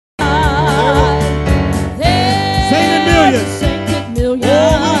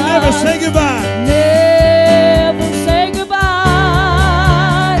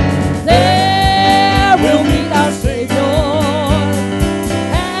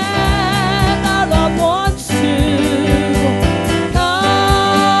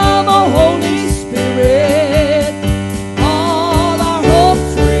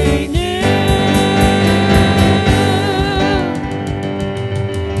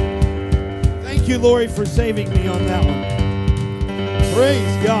you, Lori, for saving me on that one.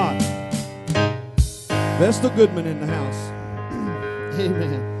 Praise God. Vestal Goodman in the house.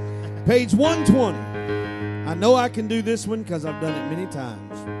 Amen. Page 120. I know I can do this one because I've done it many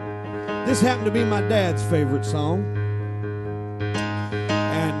times. This happened to be my dad's favorite song.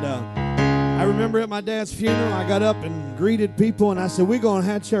 And I remember at my dad's funeral, I got up and greeted people, and I said, we're going to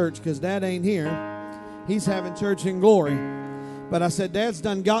have church because Dad ain't here. He's having church in glory. But I said, Dad's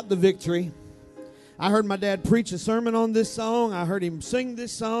done got the victory. I heard my dad preach a sermon on this song. I heard him sing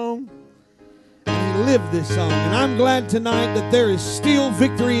this song. And he lived this song. And I'm glad tonight that there is still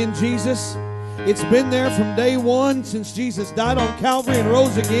victory in Jesus. It's been there from day one since Jesus died on Calvary and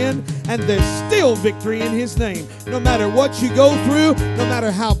rose again. And there's still victory in His name. No matter what you go through, no matter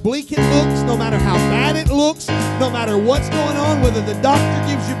how bleak it looks, no matter how bad it looks, no matter what's going on, whether the doctor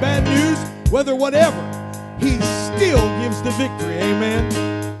gives you bad news, whether whatever, He still gives the victory. Amen.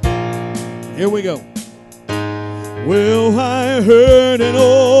 Here we go. Well, I heard an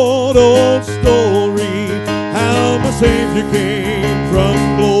old story, how my Savior came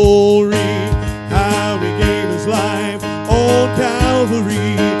from glory, how He gave His life on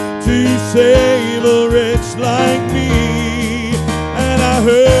Calvary to save a wretch like me. And I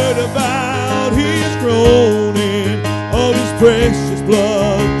heard about His groaning, of His precious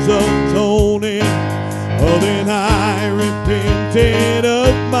blood's atoning. Oh, then I repented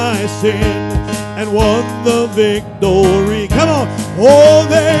of my sin and won the victory. Come on. Oh,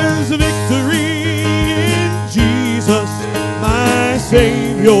 there's a victory in Jesus, my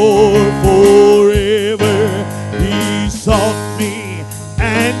Savior forever. He sought me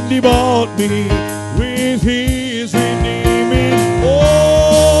and He bought me with His redeeming.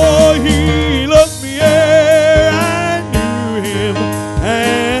 Oh, He loved me ere I knew Him,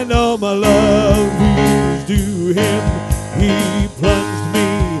 and all my love is due Him. He plunged me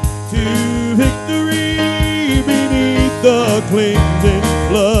to victory beneath the cleansing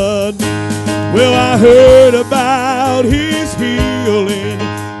flood. Well, I heard about His healing,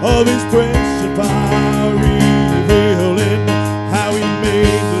 of His precious power revealing, how He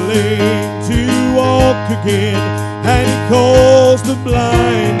made the lame to walk again, and He caused the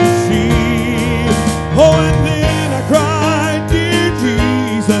blind to see. Oh, and then I cried, dear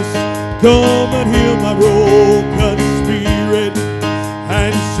Jesus, come and heal my broken spirit.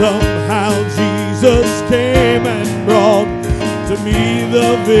 And somehow Jesus came and brought to me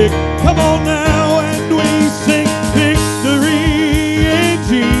the victory. Come on now, and we sing victory in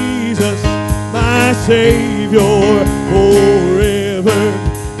Jesus, my Savior forever.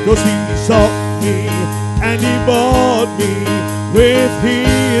 'Cause He sought me and He bought me with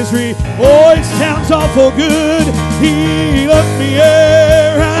His oh, it sounds awful good. He loved me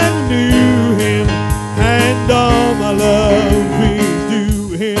ere I knew Him, and all my love is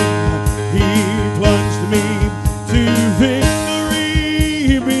due Him. He plunged me to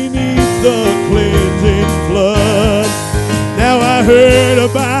victory beneath the cleansing flood. Now I heard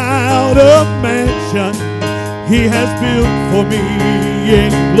about a mansion He has built for me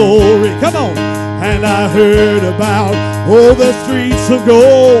in glory. Come on. And I heard about, oh, the streets of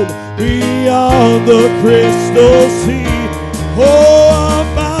gold beyond the crystal sea. Oh,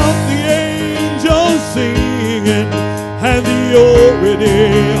 about the angels singing and the organ.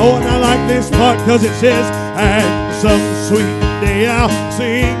 Oh, and I like this part because it says, and some sweet day I'll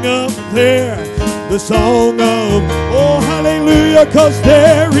sing up there the song of, oh, hallelujah, 'cause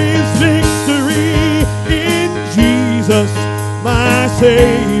there is victory in Jesus, my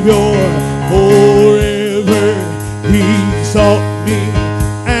Savior forever. He sought me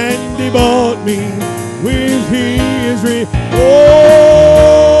and He bought me with His oh,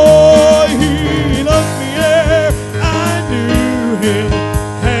 He loved me ere I knew Him,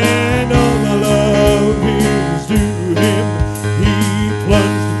 and all my love is due Him. He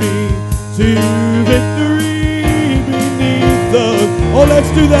plunged me to victory beneath the oh,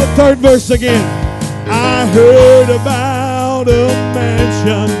 let's do that third verse again. I heard about a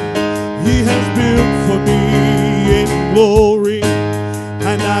mansion He has built for me in glory,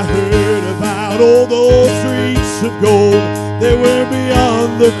 and I heard about all those streets of gold that were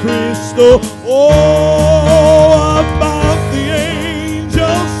beyond the crystal. Oh, about the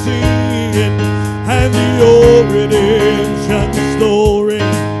angels singing and the old redemption story.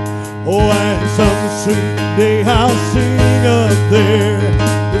 Oh, and some sweet day I'll sing up there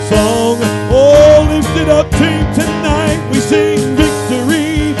the song. Oh, lift it up to tonight. We sing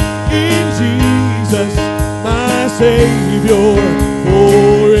victory in Jesus, my Savior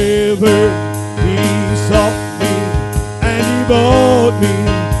forever. He sought me and He bought me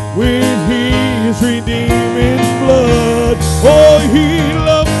with His redeeming blood. Oh, He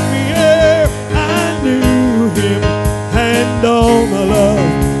loved me ere I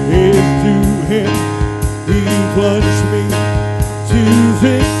plunge me to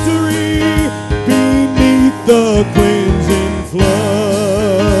victory beneath the cleansing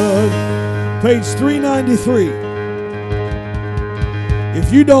flood. Page 393.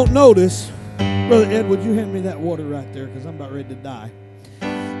 If you don't notice, Brother Ed, would you hand me that water right there, because I'm about ready to die.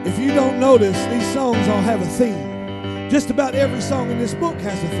 If you don't notice, these songs all have a theme. Just about every song in this book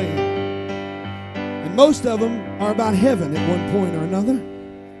has a theme. And most of them are about heaven at one point or another.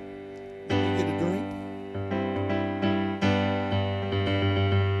 Let me get a drink.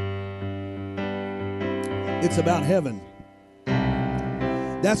 It's about heaven.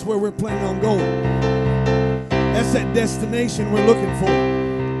 That's where we're planning on going. That's that destination we're looking for.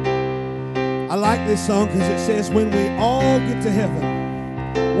 I like this song because it says, when we all get to heaven,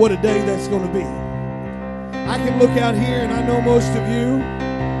 what a day that's going to be. I can look out here, and I know most of you,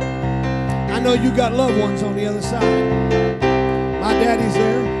 I know you got loved ones on the other side. My daddy's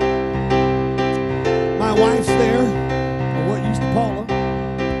there. My wife's there, or what used to Paula.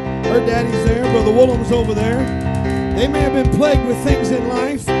 Her daddy's there. Brother Williams over there. They may have been plagued with things in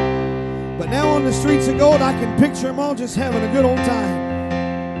life, but now on the streets of gold, I can picture them all just having a good old time.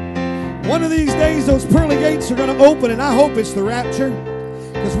 One of these days, those pearly gates are going to open, and I hope it's the rapture,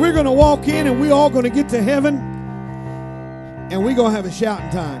 because we're going to walk in, and we're all going to get to heaven, and we're going to have a shouting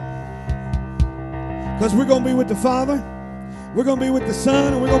time. Because we're going to be with the Father, we're going to be with the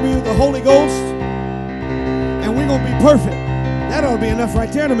Son, and we're going to be with the Holy Ghost, and we're going to be perfect. That ought to be enough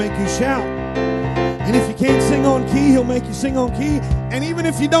right there to make you shout. And if you can't sing on key, He'll make you sing on key. And even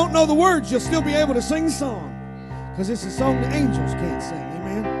if you don't know the words, you'll still be able to sing the song, because it's a song the angels can't sing.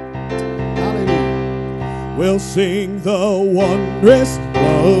 Amen. Hallelujah. We'll sing the wondrous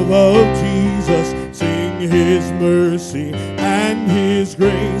love of Jesus, sing His mercy and His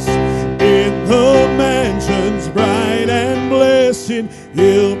grace. In the mansions bright and blessed,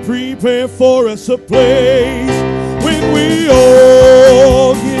 He'll prepare for us a place. When we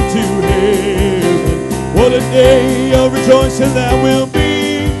all get to heaven, what a day of rejoicing that will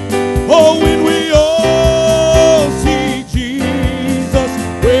be. Oh, when we all see Jesus,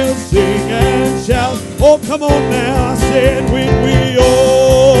 we'll sing and shout. Oh, come on now. I said, when we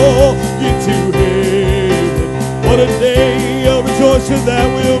all get to heaven, what a day of rejoicing that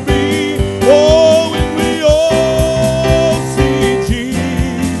will be. Oh, when we all see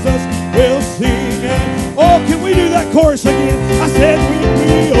Jesus, we'll sing and... Oh, can we do that chorus again? I said, when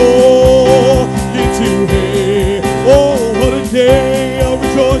we all get to heaven, oh, what a day of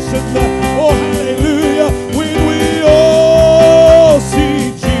rejoicing that... Oh, hallelujah. When we all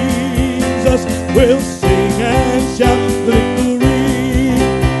see Jesus, we'll sing and shout victory.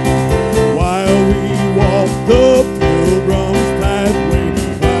 While we walk the pilgrim's pathway,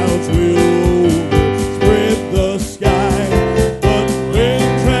 clouds will overspread the sky. But when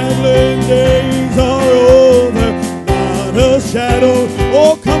traveling days are over, not a shadow.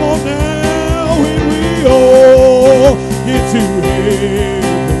 Oh, come on now. When we all get to heaven,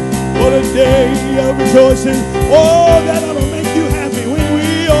 what a day of rejoicing. Oh, that ought to make you happy. When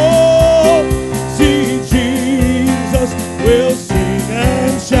we all see Jesus, we'll sing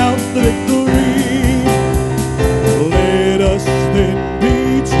and shout the victory. Let us then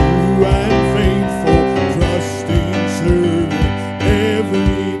be true and faithful, trusting, serving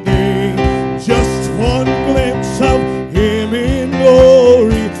every day. Just one glimpse of Him in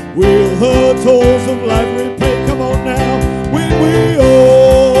glory, will the tolls of life repay. Come on now. When we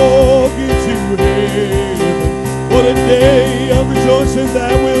all get to heaven, what a day of rejoicing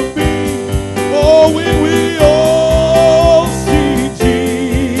that will be. Oh, when we all see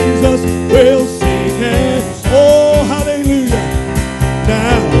Jesus, we'll sing and... Oh, hallelujah.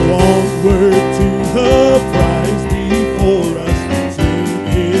 Now onward to the prize before us, soon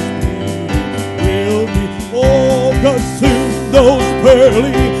His beauty will be. Oh, 'cause soon those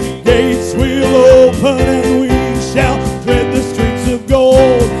pearly gates will open, and we shall tread the streets of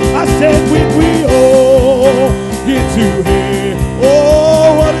gold. I said, when we all get to heaven,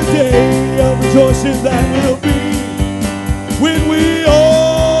 oh, what a day of rejoicing that will be. When we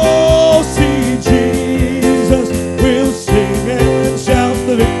all see Jesus, we'll sing and shout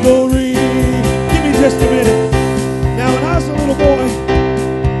the victory. Give me just a minute. Now, when I was a little boy,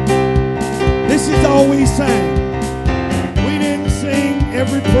 this is all we sang. We didn't sing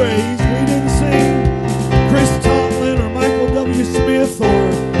every praise. We didn't sing Chris Tomlin or Michael W. Smith,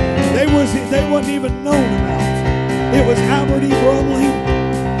 or they wasn't even known about. It was Albert E. Brumley.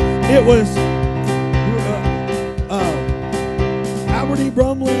 It was Albert E.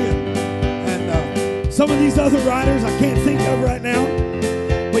 Brumley and some of these other writers I can't think of right now.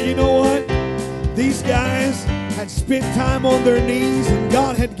 But you know what? These guys had spent time on their knees, and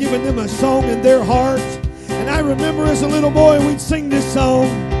God had given them a song in their hearts. And I remember as a little boy, we'd sing this song.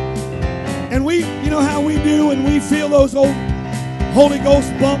 And you know how we do when we feel those old Holy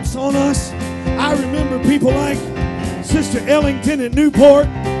Ghost bumps on us? I remember people like Sister Ellington in Newport.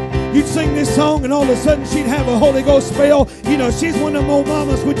 You'd sing this song and all of a sudden she'd have a Holy Ghost spell. You know, she's one of them old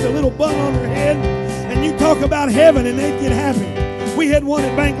mamas with the little bun on her head. And you talk about heaven and they'd get happy. We had one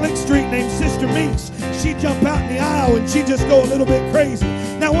at Bank Lake Street named Sister Meeks. She'd jump out in the aisle and she'd just go a little bit crazy.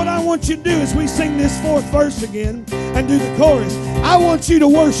 Now what I want you to do is we sing this fourth verse again and do the chorus. I want you to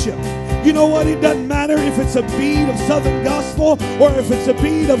worship. You know what? It doesn't matter if it's a beat of Southern Gospel or if it's a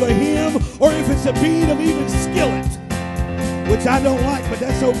beat of a hymn or if it's a beat of even Skillet, which I don't like, but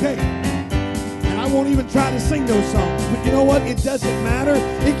that's okay. And I won't even try to sing those songs. But you know what? It doesn't matter.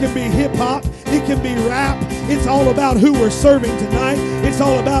 It can be hip-hop. It can be rap. It's all about who we're serving tonight. It's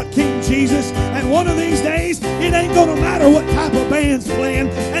all about King Jesus. And one of these days, it ain't going to matter what type of band's playing,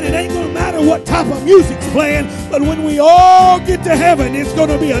 and it ain't going to matter what type of music's playing. But when we all get to heaven, it's going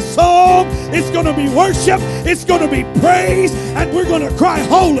to be a song. It's going to be worship. It's going to be praise. And we're going to cry,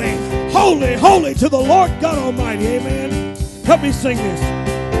 holy, holy, holy to the Lord God Almighty. Amen. Help me sing this.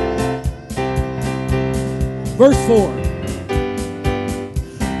 Verse 4.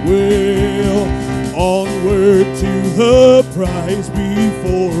 Well, onward to the prize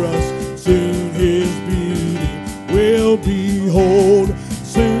before us. Soon his beauty will behold.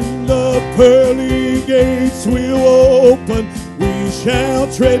 Soon the pearly gates will open. We shall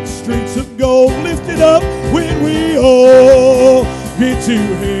tread streets of gold. Lifted up when we all get to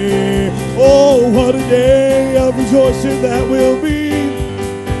heaven. Oh, what a day of rejoicing that will be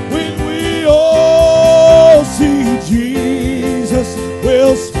when we all see Jesus.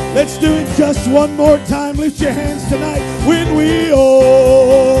 Well, let's do it just one more time. Lift your hands tonight. When we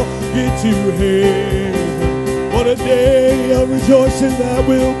all get to heaven, what a day of rejoicing that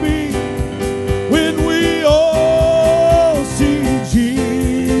will be when we all see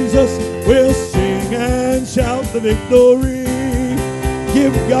Jesus. We'll sing and shout the victory.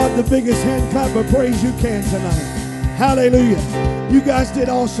 Give God the biggest hand clap of praise you can tonight. Hallelujah. You guys did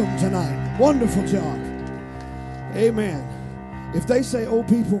awesome tonight. Wonderful job. Amen. If they say old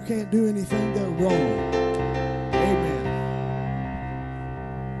people can't do anything, they're wrong. Amen.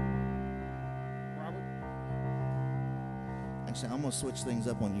 Robert? Actually, I'm going to switch things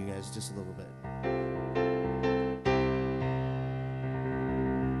up on you guys just a little bit.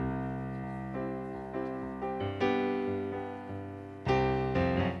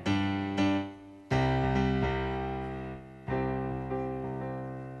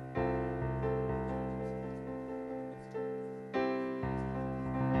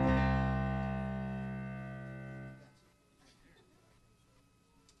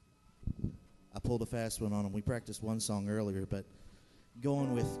 Pulled a fast one on them. We practiced one song earlier, but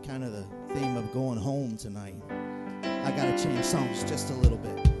going with kind of the theme of going home tonight, I got to change songs just a little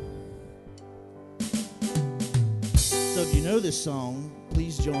bit. So if you know this song,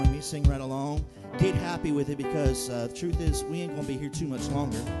 please join me, sing right along. Get happy with it because the truth is we ain't going to be here too much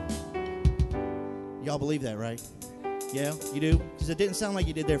longer. Y'all believe that, right? Yeah, you do? Because it didn't sound like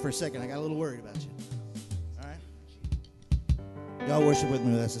you did there for a second. I got a little worried about you. All right? Y'all worship with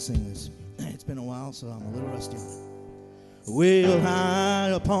me as I sing this. It's been a while, so I'm a little rusty on it. Well, high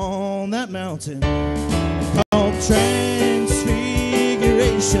upon that mountain called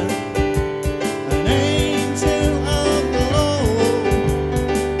Transfiguration, an angel of the Lord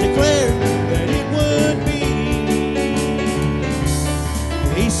declared that it would be.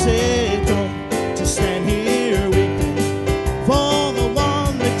 He said, don't just stand here weeping for the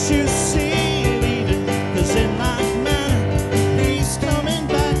one that you see leaving, 'cause in like manner he's coming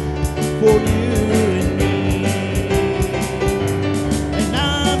back for you.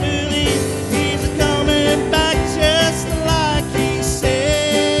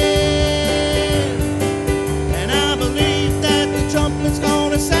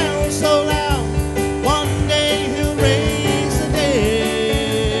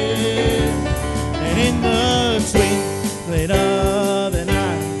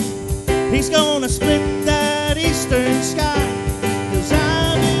 He's gonna split that eastern sky, 'cause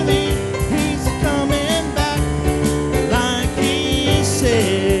I believe he's coming back like he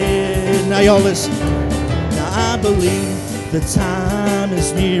said. Now y'all listen. Now I believe the time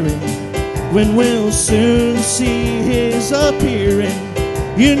is nearing when we'll soon see his appearing.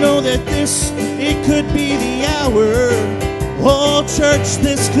 You know that this, it could be the hour. Oh church,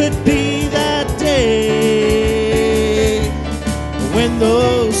 this could be that day when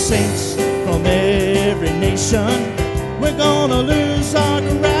those saints from every nation, we're gonna lose our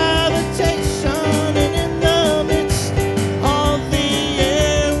gravitation, and in the midst of the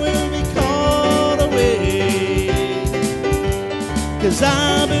air we'll be caught away.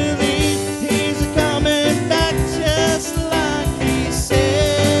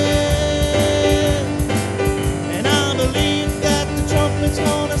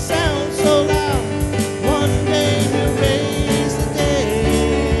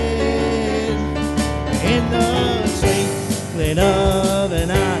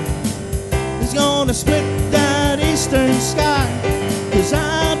 gonna split that eastern sky, 'cause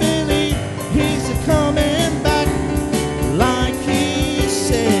I believe he's a-coming back like he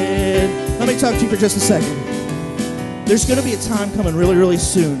said. Let me talk to you for just a second. There's gonna be a time coming really, really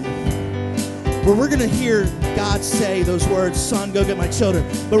soon where we're gonna hear God say those words, "Son, go get my children."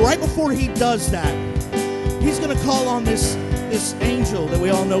 But right before he does that, he's gonna call on this angel that we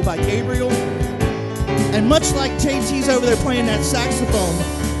all know by Gabriel. And much like JT's over there playing that saxophone,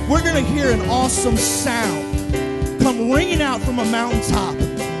 we're gonna hear an awesome sound come ringing out from a mountaintop.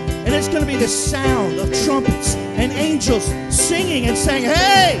 And it's gonna be the sound of trumpets and angels singing and saying,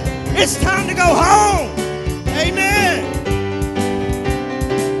 "Hey, it's time to go home." Amen.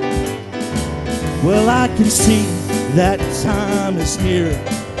 Well, I can see that time is near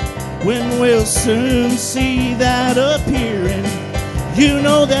when we'll soon see that appearing. You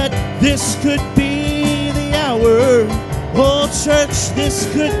know that this could be the hour. Oh, church, this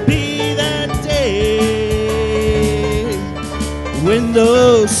could be that day when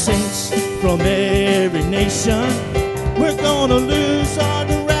those saints from every nation, we're gonna lose our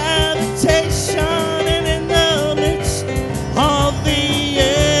gravitation, and in the midst of the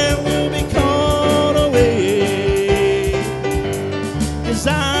air we'll be caught away. 'Cause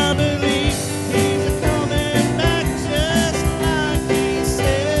I believe he's a-coming back just like he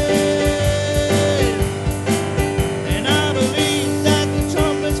said. And I believe that the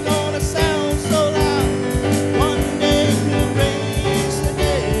trumpet's gonna sound so loud, one day he'll raise the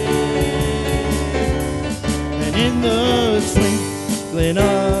dead. And in the twinkling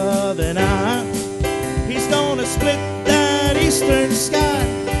of an eye, he's gonna split that eastern sky.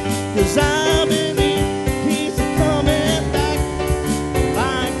 'Cause I believe he's a-coming back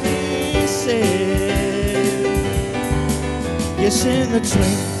like he said. Yes, in the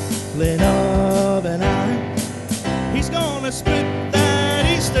twinkling of an eye, he's gonna split that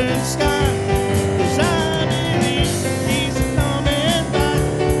eastern sky. 'Cause I believe he's a-coming back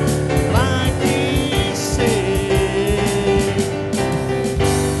like he said.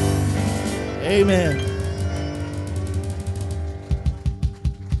 Amen.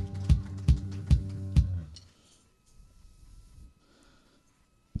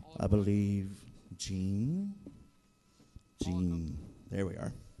 I believe Jean. There we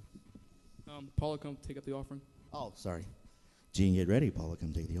are. Paula, come take up the offering. Oh, sorry. Jean, get ready. Paula,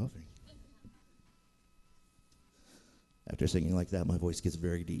 come take the offering. After singing like that, my voice gets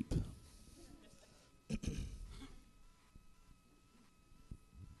very deep. It's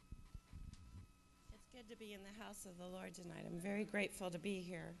good to be in the house of the Lord tonight. I'm very grateful to be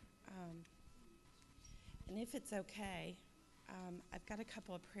here. And if it's okay, I've got a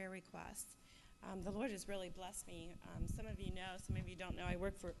couple of prayer requests. The Lord has really blessed me. Some of you know, some of you don't know, I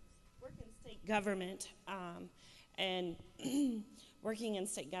work in state government. And working in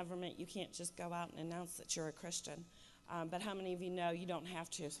state government, you can't just go out and announce that you're a Christian. But how many of you know you don't have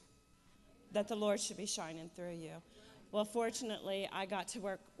to? That the Lord should be shining through you. Well, fortunately, I got to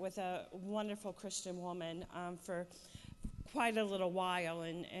work with a wonderful Christian woman for quite a little while,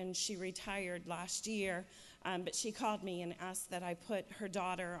 and she retired last year. But she called me and asked that I put her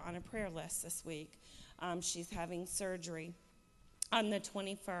daughter on a prayer list this week. She's having surgery on the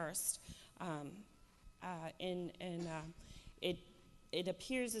 21st. It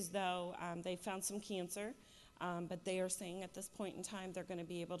appears as though they found some cancer, but they are saying at this point in time they're going to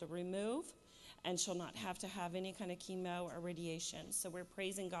be able to remove, and she'll not have to have any kind of chemo or radiation. So we're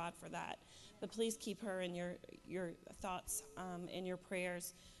praising God for that. But please keep her in your thoughts, in your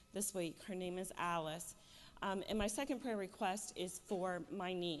prayers this week. Her name is Alice. And my second prayer request is for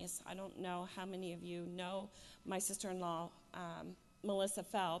my niece. I don't know how many of you know my sister-in-law, Melissa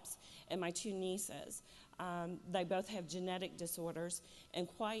Phelps, and my two nieces. They both have genetic disorders, and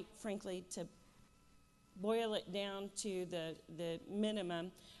quite frankly, to boil it down to the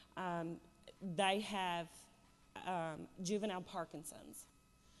minimum, they have juvenile Parkinson's.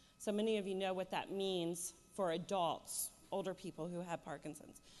 So many of you know what that means for adults, older people who have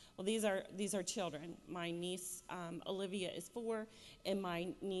Parkinson's. Well, these are children. My niece Olivia is 4, and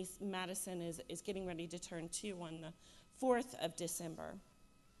my niece Madison is getting ready to turn 2 on the 4th of December.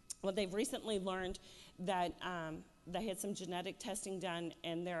 Well, they've recently learned that they had some genetic testing done,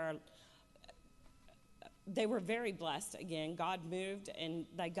 and they were very blessed. Again, God moved, and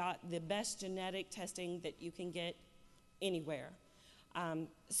they got the best genetic testing that you can get anywhere.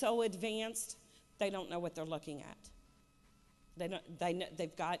 So advanced, they don't know what they're looking at.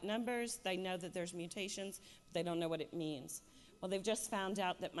 They've got numbers. They know that there's mutations. But they don't know what it means. Well, they've just found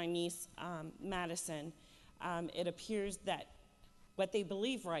out that my niece, Madison, it appears that what they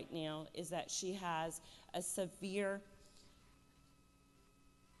believe right now is that she has a severe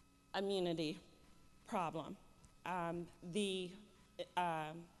immunity problem. The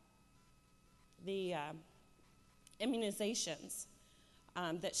immunizations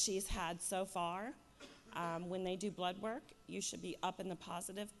that she's had so far, when they do blood work, you should be up in the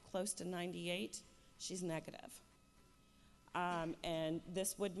positive, close to 98. She's negative. And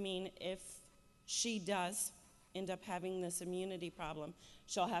this would mean if she does end up having this immunity problem,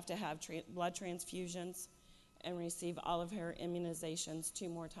 she'll have to have blood transfusions and receive all of her immunizations 2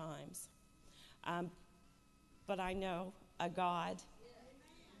 more times. But I know a God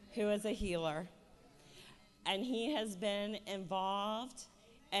who is a healer, and he has been involved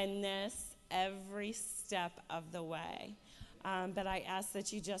in this every step of the way. But I ask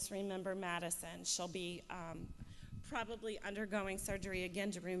that you just remember Madison. She'll be probably undergoing surgery again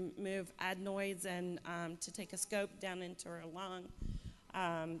to remove adenoids and to take a scope down into her lung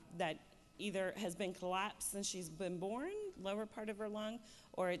that either has been collapsed since she's been born, lower part of her lung,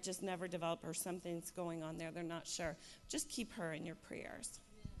 or it just never developed, or something's going on there. They're not sure. Just keep her in your prayers.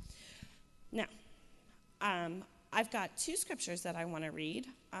 Now, I've got 2 scriptures that I want to read.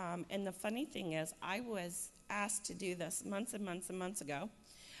 And the funny thing is, I was asked to do this months and months and months ago.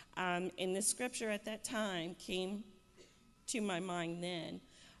 And the scripture at that time came to my mind then.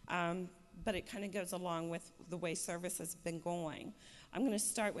 But it kind of goes along with the way service has been going. I'm going to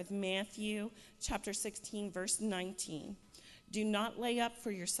start with Matthew chapter 16, verse 19. Do not lay up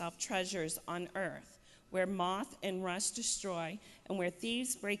for yourself treasures on earth, where moth and rust destroy, and where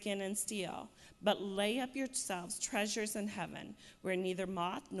thieves break in and steal. But lay up yourselves treasures in heaven, where neither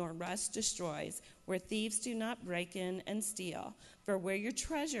moth nor rust destroys, where thieves do not break in and steal. For where your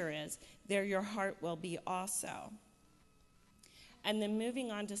treasure is, there your heart will be also. And then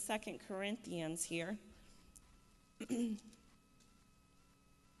moving on to 2 Corinthians here.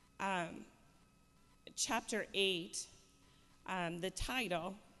 Chapter 8, the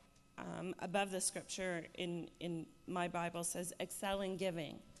title above the scripture in my Bible says, Excel in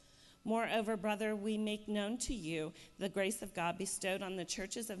Giving. Moreover, brother, we make known to you the grace of God bestowed on the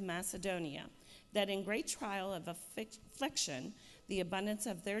churches of Macedonia, that in great trial of affliction, the abundance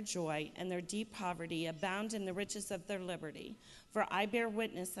of their joy and their deep poverty abound in the riches of their liberty. For I bear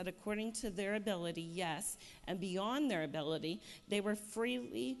witness that according to their ability, yes, and beyond their ability, they were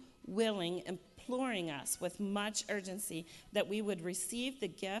freely willing, imploring us with much urgency that we would receive the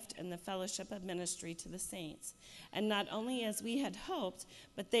gift and the fellowship of ministry to the saints. And not only as we had hoped,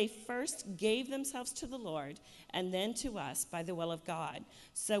 but they first gave themselves to the Lord and then to us by the will of God.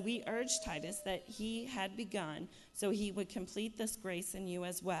 So we urged Titus that he had begun, so he would complete this grace in you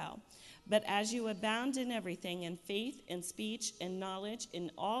as well. But as you abound in everything, in faith, in speech, in knowledge, in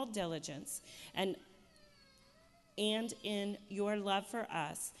all diligence, and in your love for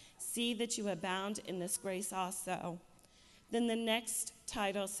us, see that you abound in this grace also. Then the next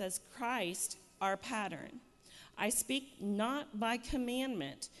title says, Christ, our pattern. I speak not by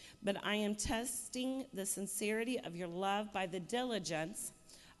commandment, but I am testing the sincerity of your love by the diligence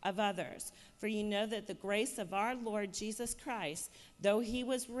of others. For you know that the grace of our Lord Jesus Christ, though he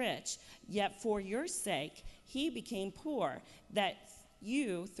was rich, yet for your sake he became poor, that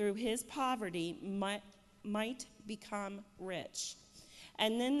you through his poverty might become rich.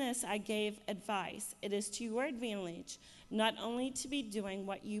 And then this I gave advice. It is to your advantage not only to be doing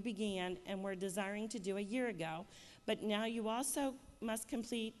what you began and were desiring to do a year ago, but now you also must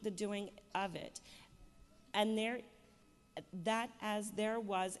complete the doing of it. And that as there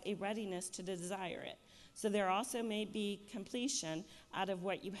was a readiness to desire it, so there also may be completion out of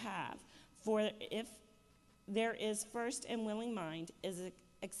what you have. For if there is first and willing mind, is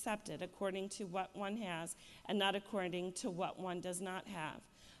accepted according to what one has, and not according to what one does not have.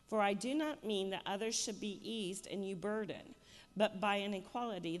 For I do not mean that others should be eased and you burdened, but by an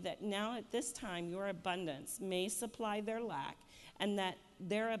equality, that now at this time your abundance may supply their lack, and that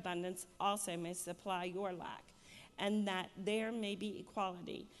their abundance also may supply your lack, and that there may be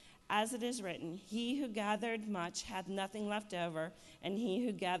equality. As it is written, he who gathered much had nothing left over, and he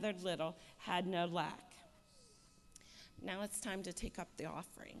who gathered little had no lack. Now it's time to take up the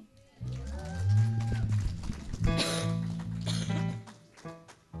offering.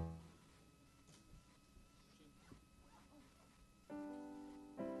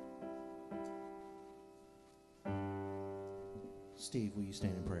 Steve, will you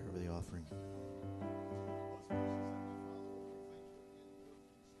stand in prayer over the offering?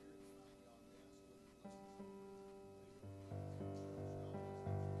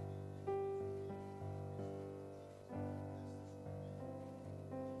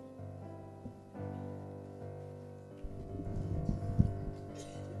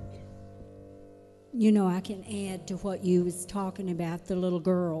 You know, I can add to what you was talking about, the little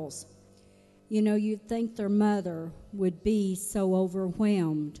girls. You know, you'd think their mother would be so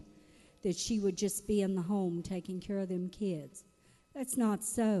overwhelmed that she would just be in the home taking care of them kids. That's not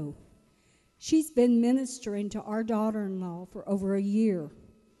so. She's been ministering to our daughter-in-law for over a year.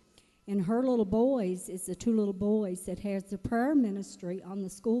 And her little boys is the two little boys that has the prayer ministry on the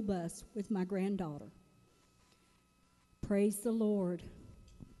school bus with my granddaughter. Praise the Lord.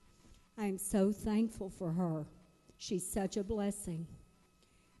 I am so thankful for her. She's such a blessing.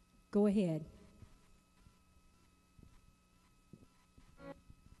 Go ahead.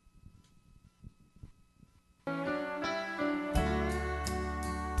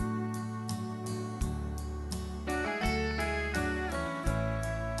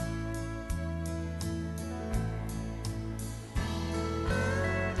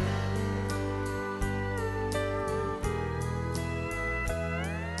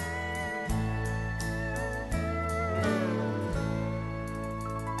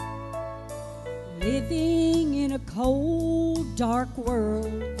 Living in a cold, dark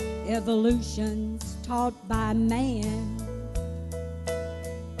world, evolution's taught by man.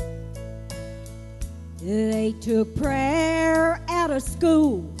 They took prayer out of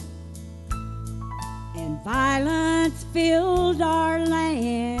school, and violence filled our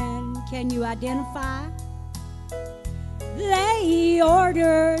land. Can you identify? They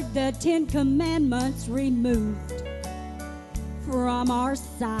ordered the 10 Commandments removed from our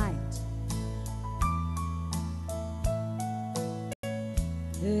sight.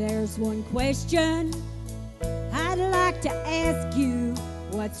 There's one question I'd like to ask you.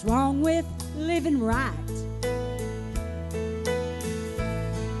 What's wrong with living right?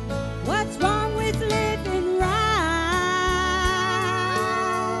 What's wrong with living right?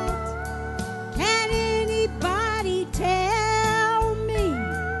 Can anybody tell me?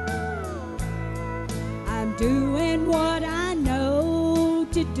 I'm doing what I know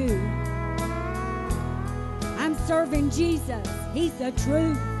to do. I'm serving Jesus. He's the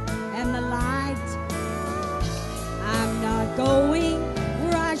truth and the light. I'm not going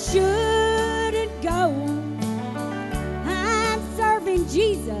where I shouldn't go. I'm serving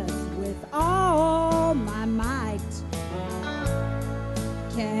Jesus with all my might.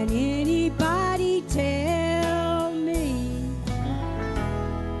 Can anybody tell me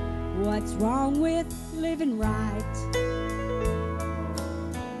what's wrong with living right?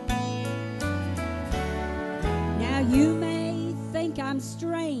 Now you may think I'm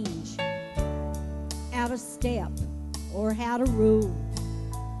strange, out of step, or how to rule.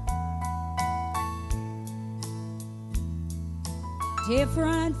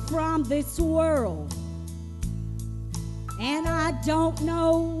 Different from this world, and I don't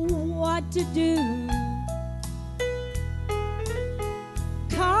know what to do.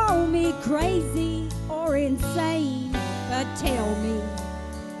 Call me crazy or insane, but tell me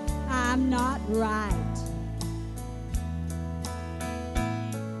I'm not right.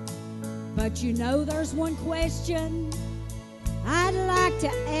 But you know there's one question I'd like to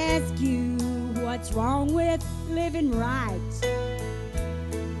ask you. What's wrong with living right?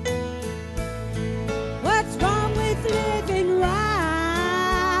 What's wrong with living right?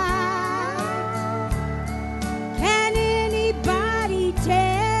 Can anybody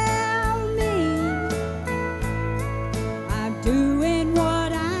tell me? I'm doing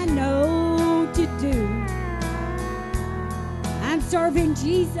what I know to do. I'm serving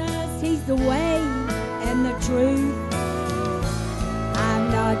Jesus. He's the way and the truth.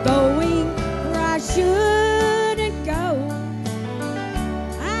 I'm not going where I shouldn't go.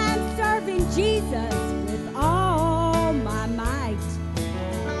 I'm serving Jesus with all my might.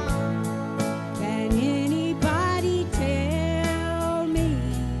 Can anybody tell me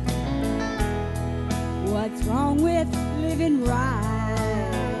what's wrong with living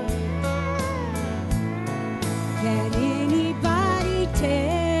right? Can anybody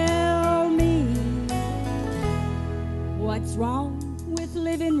tell me what's wrong with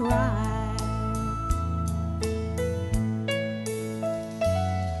living right?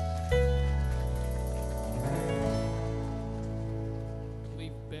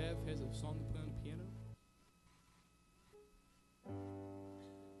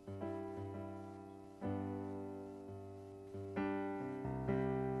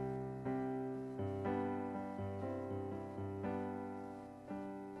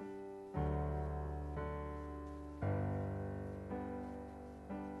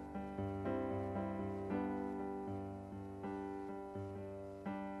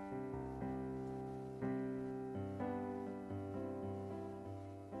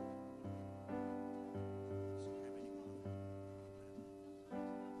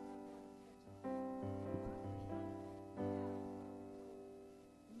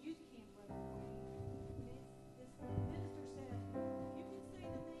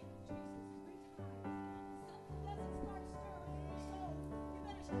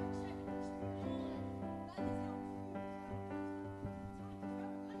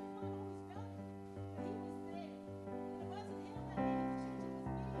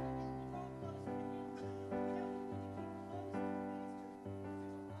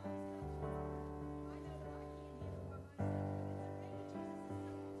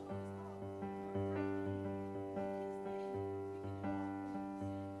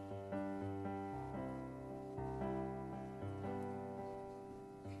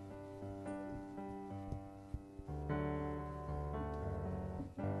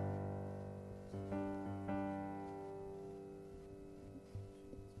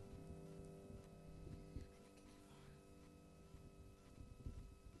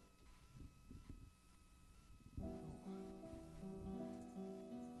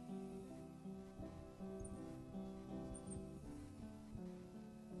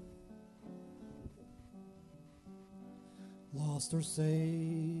 lost or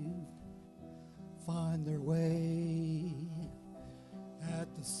saved find their way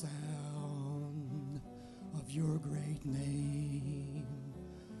at the sound of your great name.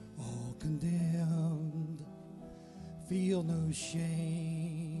 All condemned feel no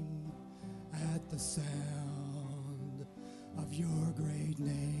shame at the sound of your great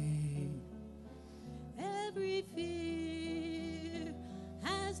name. Every fear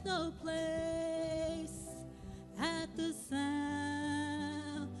has no place at the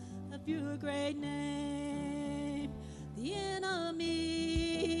sound of your great name. The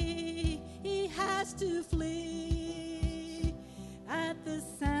enemy, he has to flee at the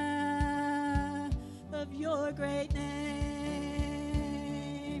sound of your great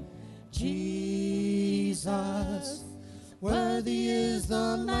name. Jesus, worthy is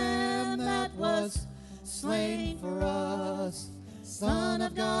the Lamb that was slain for us. Son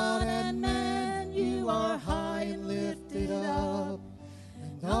of God and man, you are high and lifted up,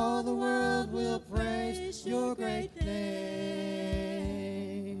 and all the world will praise your great name.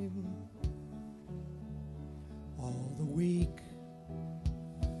 All the weak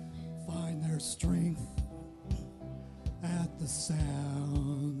find their strength at the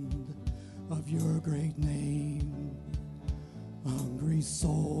sound of your great name. Hungry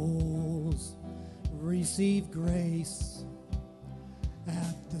souls receive grace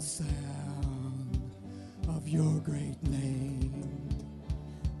at the sound of your great name.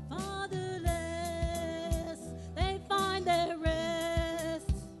 Fatherless, they find their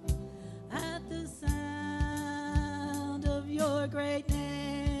rest at the sound of your great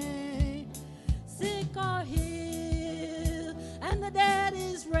name. Sick are healed and the dead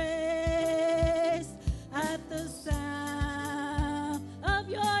is raised at the sound of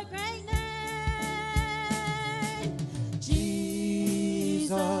your great name.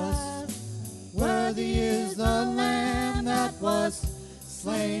 Jesus, worthy is the Lamb that was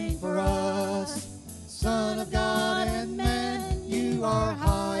slain for us. Son of God and man, you are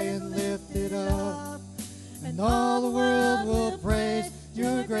high and lifted up, and all the world will praise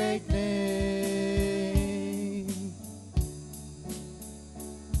your great name.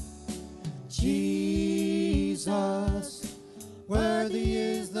 Jesus, worthy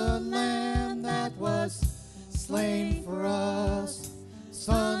is the Lamb that was slain for us.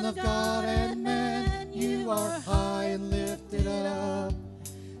 Son of God and man, you are high and lifted up,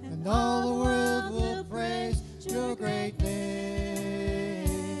 and all the world will praise your great name.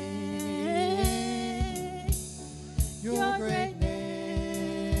 Your great name.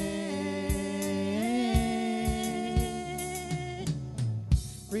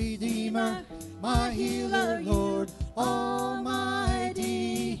 Redeemer, my healer, Lord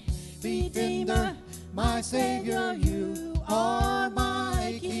Almighty. Defender, my Savior, you are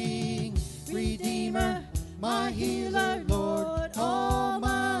my King. Redeemer, my healer, Lord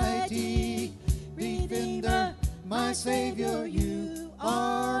Almighty. Defender, my Savior, you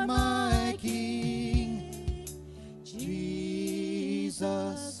are my King.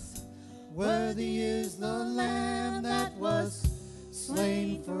 Jesus, worthy is the Lamb that was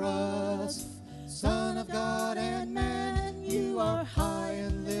slain for us. Son of God and man, you are high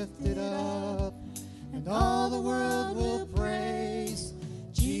and lifted up, and all the world will praise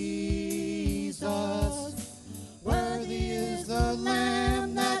Jesus. Worthy is the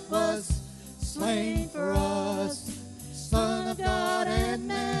Lamb that was slain for us. Son of God and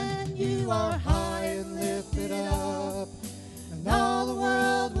man, you are high and lifted up, and all the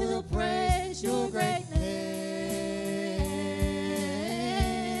world will praise your great name.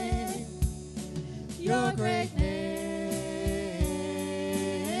 Your great name.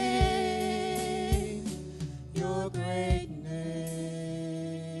 Your great name.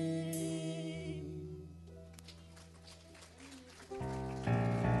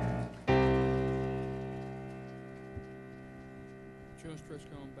 Children's church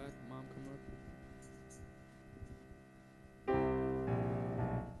coming back. Mom come up.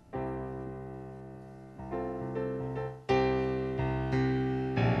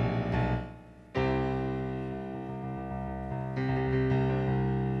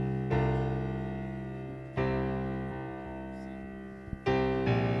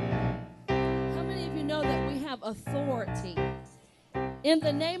 How many of you know that we have authority in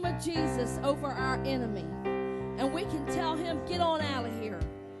the name of Jesus over our enemy? And we can tell him, get on out of here.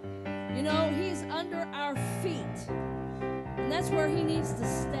 You know, he's under our feet. And that's where he needs to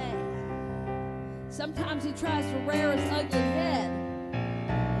stay. Sometimes he tries to rear his ugly head.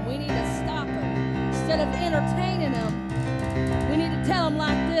 And we need to stop him. Instead of entertaining him, we need to tell him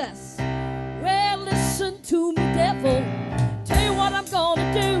like this. Well, listen to me, devil. Tell you what I'm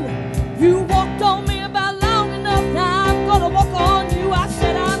gonna do. You walked on me about long enough. Now I'm gonna walk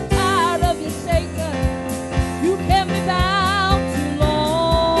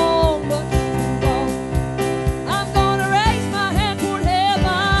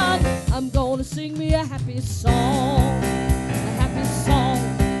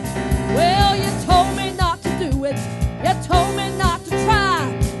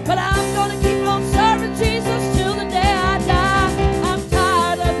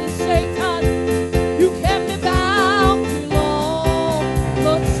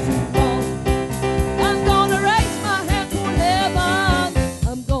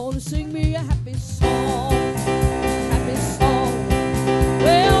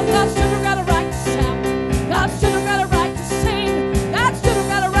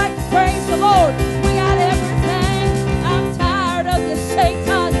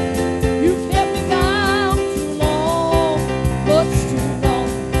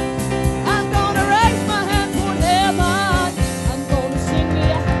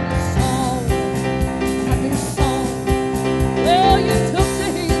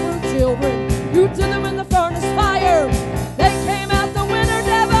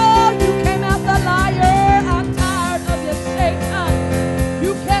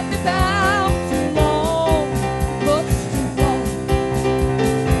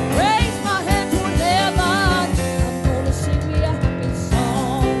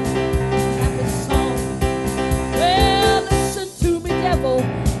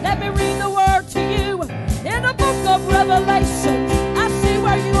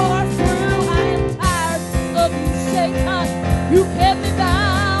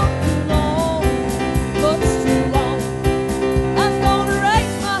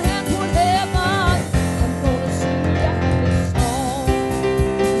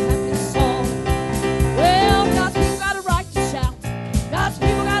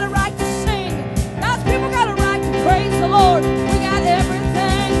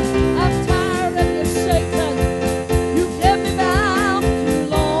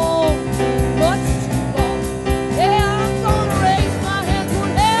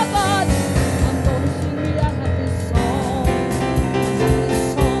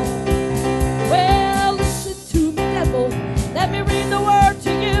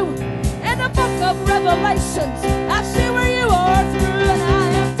tribulations. I see where you are through, and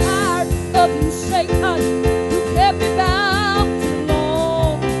I am tired of you, Satan. You kept me bound too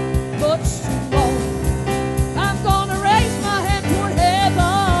long, much too long. I'm gonna raise my hand toward heaven.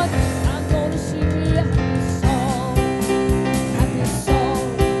 I'm gonna sing me a happy song, happy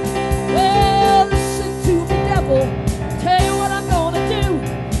song. Well, listen to me, devil. Tell you what I'm gonna do.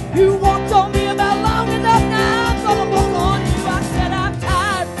 You walked on me about long enough. Now I'm gonna walk on you. I said I'm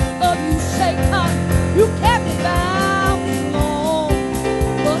tired of you, Satan. You kept me bound too long,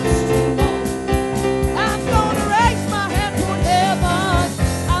 much too long. I'm gonna raise my hand toward heaven.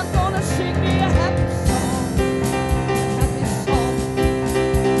 I'm gonna sing me a happy song, happy song.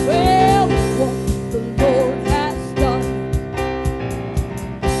 Well, look what the Lord has done.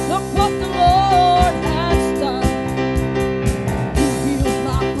 Look what the Lord has done. He healed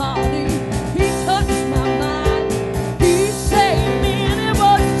my body. He touched my mind. He saved me, and it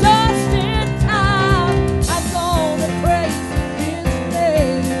was just in time. I'm gonna praise His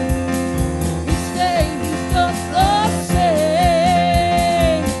name. Each day He's just the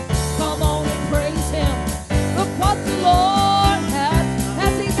same. Come on and praise Him. Look what the Lord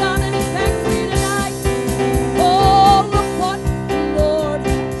has He done anything for you tonight? Oh, look what the Lord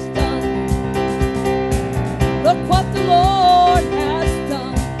has done. Look what the Lord has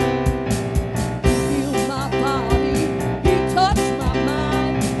done. He healed my body. He touched my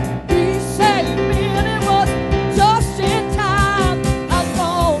mind. He saved me, and it was just in time. I'm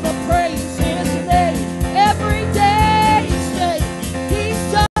gonna praise His name every day, each day. He's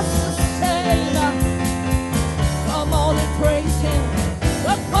just the same. Come on and praise Him.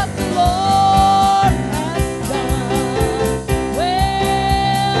 Look what the Lord has done.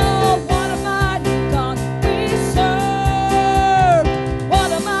 Well, what a mighty God we serve. What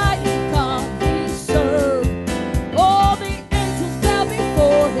a mighty God we serve. All the angels bow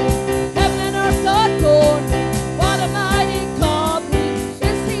before Him. Heaven and earth adore Him. What a mighty God we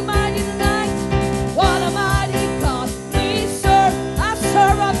serve. Is He mighty tonight? What a mighty God we serve. I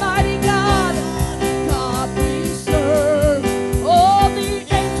serve a mighty God. God we serve. All the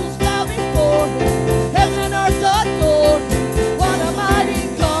angels bow before Him. Heaven and earth adore Him. What a mighty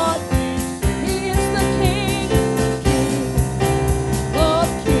God we serve. He is the King, King of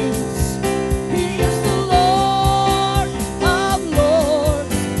kings. He is the Lord of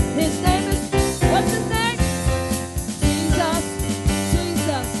lords. His name is, what's His name? Jesus,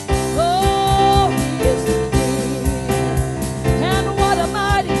 Jesus. Oh, He is the King. And what a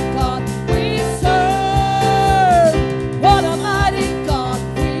mighty God we serve. What a mighty God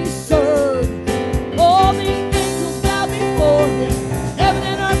we serve. All the angels bow before Him. Heaven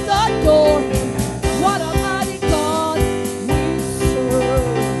and earth adore Him. What a mighty God we serve.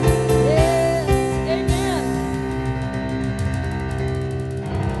 Yes, amen.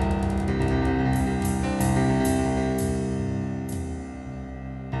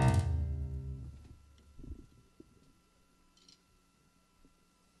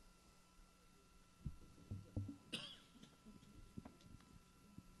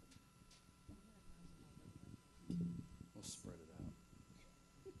 We'll spread it out.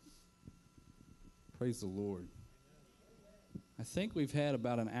 Praise the Lord. I think we've had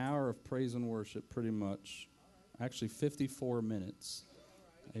about an hour of praise and worship, pretty much. Actually, 54 minutes.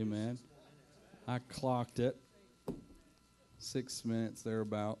 Amen. I clocked it. 6 minutes,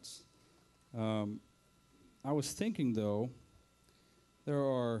 thereabouts. I was thinking, though, there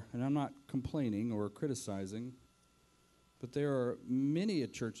are, and I'm not complaining or criticizing, but there are many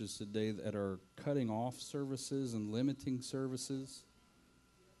churches today that are cutting off services and limiting services.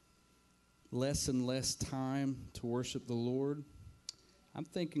 Less and less time to worship the Lord. I'm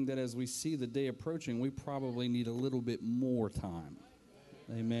thinking that as we see the day approaching, we probably need a little bit more time.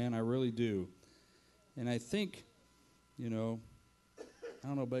 Amen. I really do. And I think, I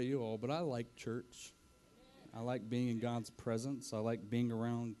don't know about you all, but I like church. I like being in God's presence. I like being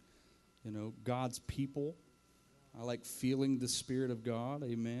around, God's people. I like feeling the Spirit of God.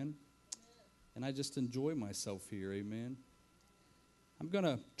 Amen. And I just enjoy myself here. Amen. I'm going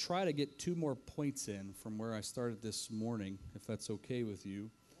to try to get 2 more points in from where I started this morning, if that's okay with you.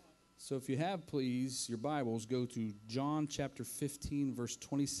 So if you have, please, your Bibles, go to John chapter 15, verse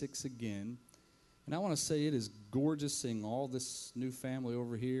 26 again. And I want to say it is gorgeous seeing all this new family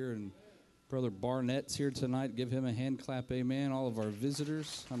over here. And Brother Barnett's here tonight. Give him a hand clap, amen. All of our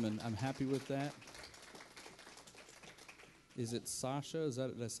visitors, I'm happy with that. Is it Sasha?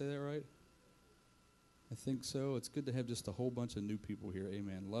 Did I say that right? I think so. It's good to have just a whole bunch of new people here.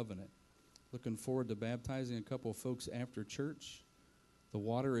 Amen. Loving it. Looking forward to baptizing a couple of folks after church. The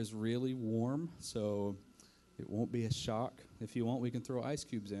water is really warm, so it won't be a shock. If you want, we can throw ice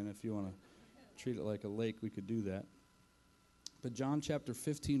cubes in if you want to treat it like a lake, we could do that. But John chapter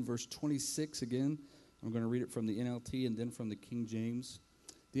 15, verse 26 again, I'm going to read it from the NLT and then from the King James.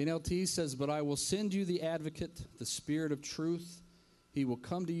 The NLT says, "But I will send you the advocate, the Spirit of truth. He will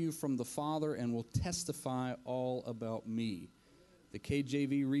come to you from the Father and will testify all about me." The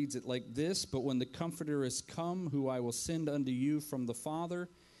KJV reads it like this, "But when the Comforter is come, who I will send unto you from the Father,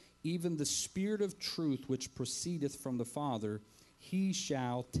 even the Spirit of truth which proceedeth from the Father, he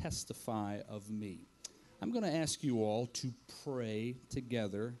shall testify of me." I'm going to ask you all to pray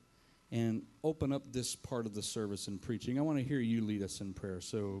together and open up this part of the service in preaching. I want to hear you lead us in prayer,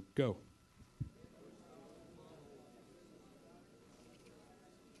 so go.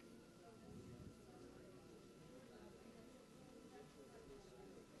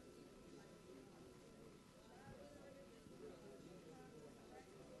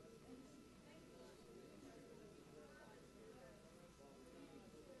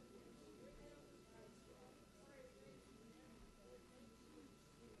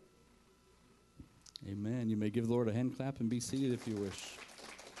 Amen. You may give the Lord a hand clap and be seated if you wish.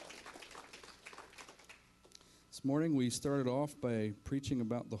 This morning we started off by preaching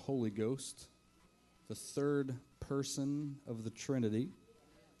about the Holy Ghost, the third person of the Trinity.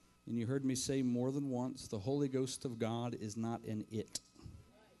 And you heard me say more than once, the Holy Ghost of God is not an it.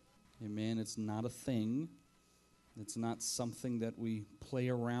 Amen. It's not a thing. It's not something that we play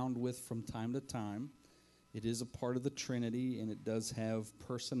around with from time to time. It is a part of the Trinity, and it does have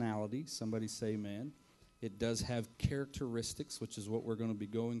personality. Somebody say amen. It does have characteristics, which is what we're going to be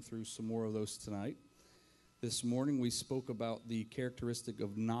going through some more of those tonight. This morning we spoke about the characteristic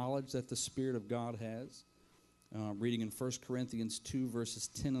of knowledge that the Spirit of God has. Reading in 1 Corinthians 2, verses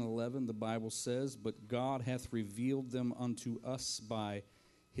 10 and 11, the Bible says, "But God hath revealed them unto us by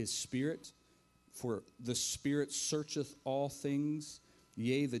his Spirit. For the Spirit searcheth all things,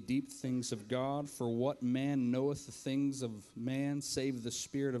 yea, the deep things of God. For what man knoweth the things of man, save the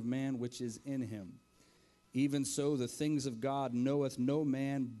Spirit of man which is in him? Even so, the things of God knoweth no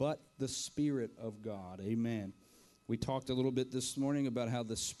man but the Spirit of God." Amen. We talked a little bit this morning about how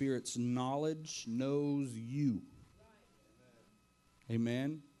the Spirit's knowledge knows you.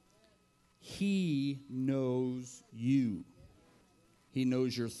 Amen. He knows you. He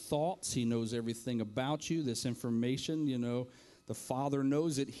knows your thoughts. He knows everything about you. This information, the Father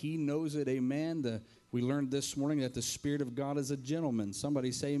knows it. He knows it. Amen. We learned this morning that the Spirit of God is a gentleman.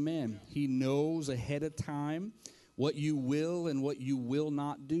 Somebody say amen. He knows ahead of time what you will and what you will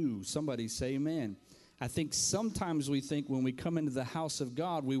not do. Somebody say amen. I think sometimes we think when we come into the house of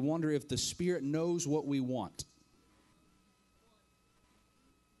God, we wonder if the Spirit knows what we want.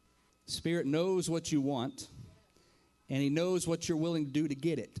 Spirit knows what you want, and he knows what you're willing to do to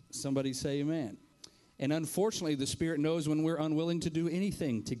get it. Somebody say amen. And unfortunately, the Spirit knows when we're unwilling to do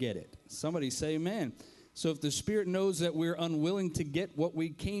anything to get it. Somebody say amen. So if the Spirit knows that we're unwilling to get what we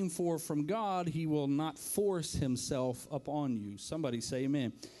came for from God, he will not force himself upon you. Somebody say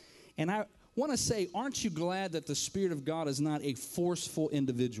amen. And I want to say, aren't you glad that the Spirit of God is not a forceful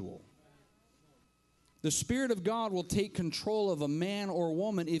individual? The Spirit of God will take control of a man or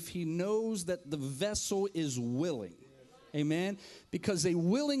woman if he knows that the vessel is willing. Amen. Because a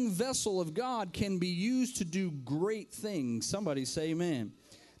willing vessel of God can be used to do great things. Somebody say amen.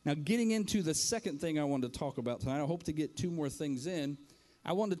 Now, getting into the second thing I wanted to talk about tonight, I hope to get two more things in.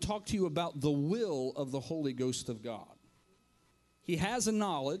 I want to talk to you about the will of the Holy Ghost of God. He has a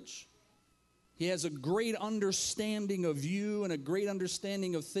knowledge. He has a great understanding of you and a great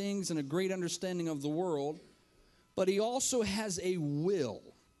understanding of things and a great understanding of the world. But he also has a will.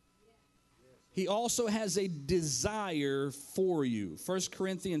 He also has a desire for you. 1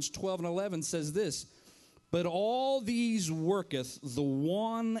 Corinthians 12 and 11 says this, "But all these worketh the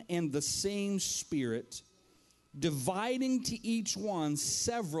one and the same Spirit, dividing to each one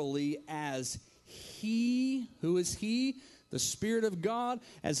severally as he," who is he? The Spirit of God,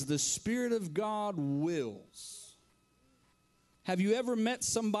 as the Spirit of God wills. Have you ever met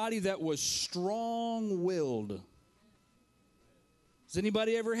somebody that was strong-willed? Has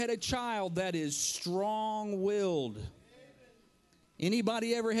anybody ever had a child that is strong-willed?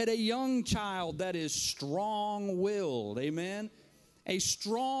 Anybody ever had a young child that is strong-willed? Amen? A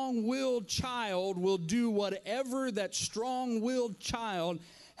strong-willed child will do whatever that strong-willed child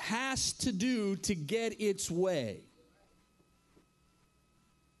has to do to get its way.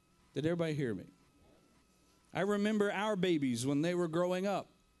 Did everybody hear me? I remember our babies when they were growing up.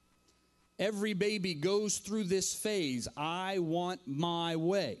 Every baby goes through this phase. I want my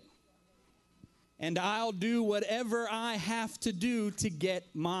way. And I'll do whatever I have to do to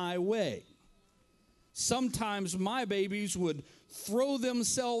get my way. Sometimes my babies would throw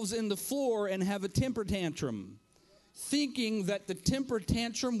themselves in the floor and have a temper tantrum, thinking that the temper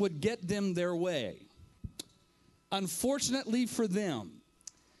tantrum would get them their way. Unfortunately for them,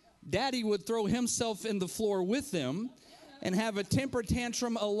 Daddy would throw himself in the floor with them and have a temper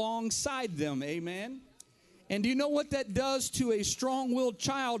tantrum alongside them. Amen? And do you know what that does to a strong-willed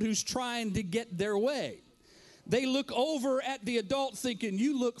child who's trying to get their way? They look over at the adult thinking,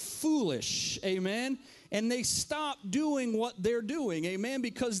 you look foolish. Amen? And they stop doing what they're doing. Amen?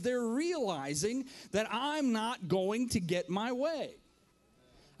 Because they're realizing that I'm not going to get my way.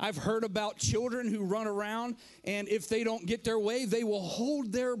 I've heard about children who run around, and if they don't get their way, they will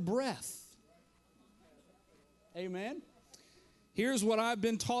hold their breath. Amen? Here's what I've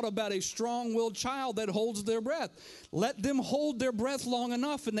been taught about a strong-willed child that holds their breath. Let them hold their breath long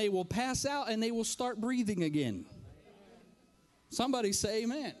enough, and they will pass out, and they will start breathing again. Somebody say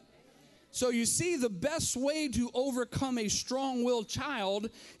amen. So you see, the best way to overcome a strong-willed child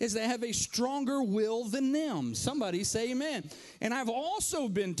is to have a stronger will than them. Somebody say amen. And I've also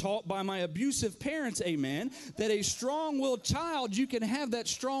been taught by my abusive parents, amen, that a strong-willed child, you can have that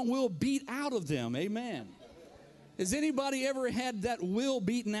strong will beat out of them, amen. Has anybody ever had that will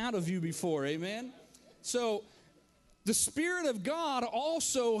beaten out of you before, amen? So the Spirit of God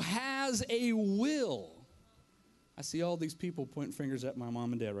also has a will. I see all these people pointing fingers at my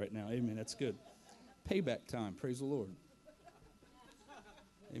mom and dad right now. Amen. That's good. Payback time. Praise the Lord.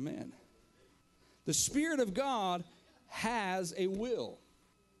 Amen. The Spirit of God has a will.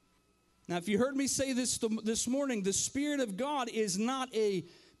 Now, if you heard me say this morning, the Spirit of God is not a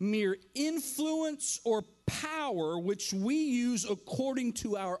mere influence or power which we use according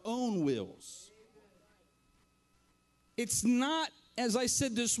to our own wills. It's not, as I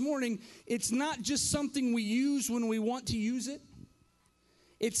said this morning, it's not just something we use when we want to use it.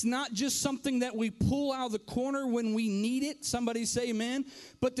 It's not just something that we pull out of the corner when we need it. Somebody say amen.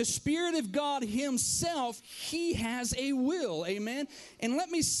 But the Spirit of God himself, he has a will. Amen. And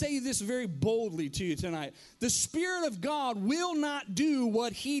let me say this very boldly to you tonight. The Spirit of God will not do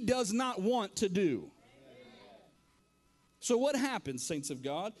what he does not want to do. So what happens, saints of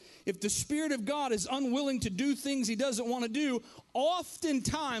God? If the Spirit of God is unwilling to do things he doesn't want to do,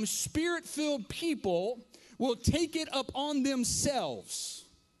 oftentimes Spirit-filled people will take it upon themselves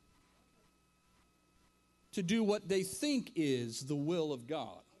to do what they think is the will of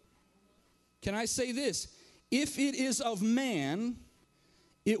God. Can I say this? If it is of man,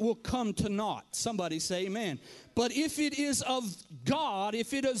 it will come to naught. Somebody say amen. But if it is of God,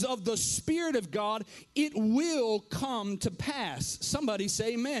 if it is of the Spirit of God, it will come to pass. Somebody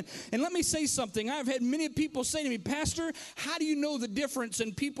say amen. And let me say something. I've had many people say to me, Pastor, how do you know the difference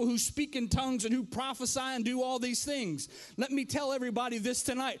in people who speak in tongues and who prophesy and do all these things? Let me tell everybody this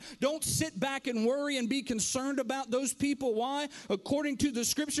tonight. Don't sit back and worry and be concerned about those people. Why? According to the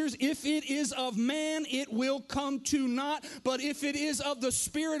Scriptures, if it is of man, it will come to naught. But if it is of the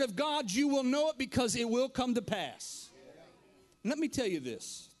Spirit of God, you will know it because it will come to pass. And let me tell you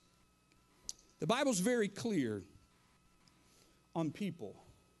this. The Bible's very clear on people.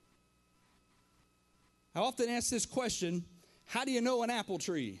 I often ask this question, how do you know an apple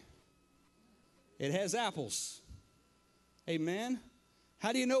tree? It has apples. Amen.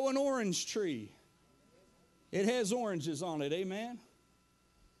 How do you know an orange tree? It has oranges on it. Amen.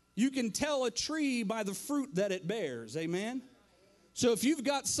 You can tell a tree by the fruit that it bears. Amen. So if you've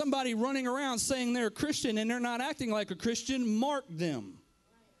got somebody running around saying they're a Christian and they're not acting like a Christian, mark them.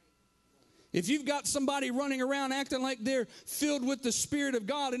 If you've got somebody running around acting like they're filled with the Spirit of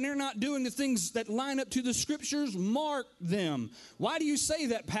God and they're not doing the things that line up to the Scriptures, mark them. Why do you say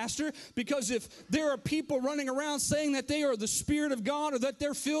that, Pastor? Because if there are people running around saying that they are the Spirit of God or that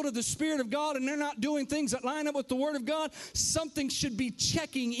they're filled with the Spirit of God and they're not doing things that line up with the Word of God, something should be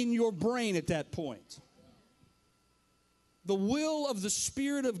checking in your brain at that point. The will of the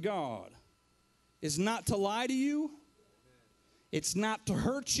Spirit of God is not to lie to you. It's not to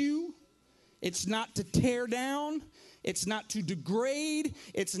hurt you. It's not to tear down. It's not to degrade.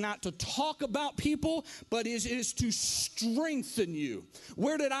 It's not to talk about people, but it is to strengthen you.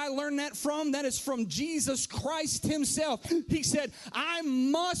 Where did I learn that from? That is from Jesus Christ himself. He said, I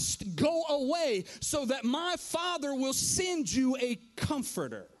must go away so that my Father will send you a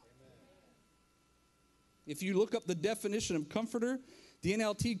comforter. If you look up the definition of comforter, the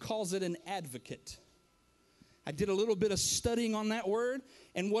NLT calls it an advocate. I did a little bit of studying on that word,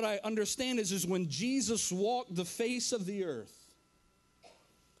 and what I understand is when Jesus walked the face of the earth,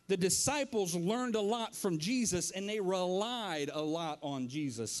 the disciples learned a lot from Jesus, and they relied a lot on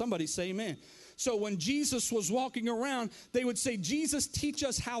Jesus. Somebody say amen. So when Jesus was walking around, they would say, Jesus, teach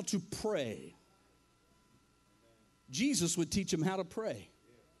us how to pray. Jesus would teach them how to pray.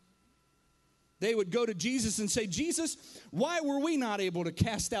 They would go to Jesus and say, Jesus, why were we not able to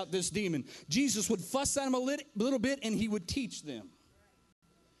cast out this demon? Jesus would fuss at them a little bit, and he would teach them.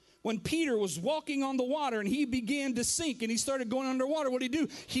 When Peter was walking on the water and he began to sink and he started going underwater, what did he do?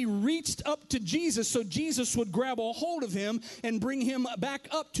 He reached up to Jesus so Jesus would grab a hold of him and bring him back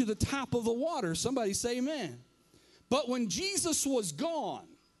up to the top of the water. Somebody say amen. But when Jesus was gone,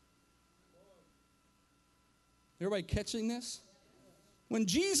 everybody catching this? When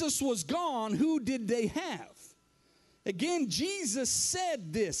Jesus was gone, who did they have? Again, Jesus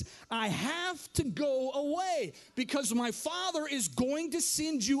said this, I have to go away because my Father is going to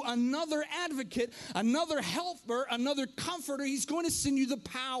send you another advocate, another helper, another comforter. He's going to send you the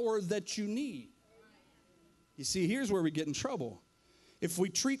power that you need. You see, here's where we get in trouble. If we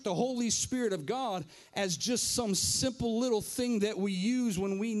treat the Holy Spirit of God as just some simple little thing that we use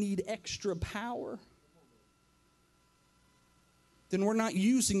when we need extra power, then we're not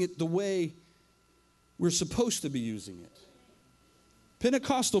using it the way we're supposed to be using it.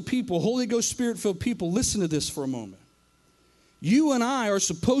 Pentecostal people, Holy Ghost Spirit-filled people, listen to this for a moment. You and I are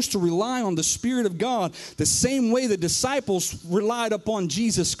supposed to rely on the Spirit of God the same way the disciples relied upon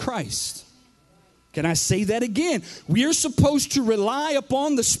Jesus Christ. Can I say that again? We are supposed to rely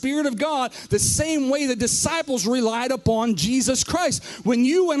upon the Spirit of God the same way the disciples relied upon Jesus Christ. When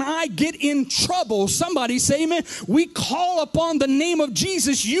you and I get in trouble, somebody say amen, we call upon the name of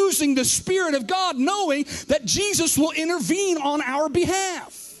Jesus using the Spirit of God, knowing that Jesus will intervene on our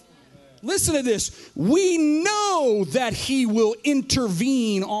behalf. Listen to this. We know that he will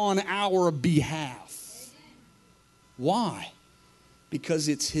intervene on our behalf. Why? Because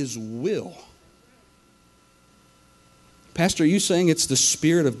it's his will. Pastor, are you saying it's the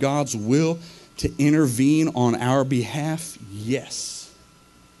Spirit of God's will to intervene on our behalf? Yes.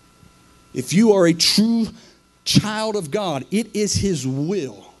 If you are a true child of God, it is his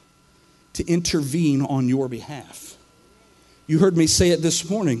will to intervene on your behalf. You heard me say it this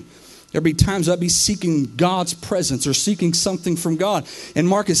morning. There'll be times I'll be seeking God's presence or seeking something from God. And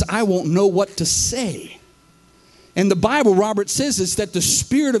Marcus, I won't know what to say. And the Bible, Robert, says is that the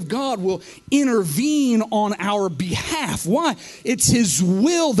Spirit of God will intervene on our behalf. Why? It's his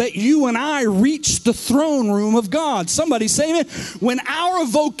will that you and I reach the throne room of God. Somebody say amen. When our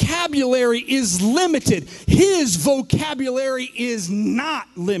vocabulary is limited, his vocabulary is not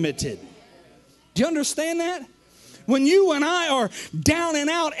limited. Do you understand that? When you and I are down and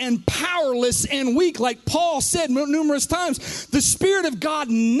out and powerless and weak, like Paul said numerous times, the Spirit of God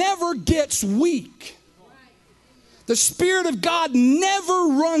never gets weak. The Spirit of God never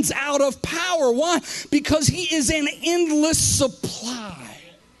runs out of power. Why? Because he is an endless supply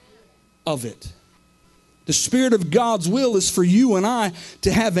of it. The Spirit of God's will is for you and I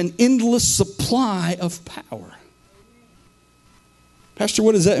to have an endless supply of power. Pastor,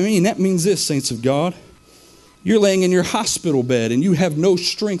 what does that mean? That means this, saints of God. You're laying in your hospital bed and you have no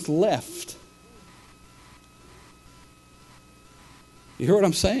strength left. You hear what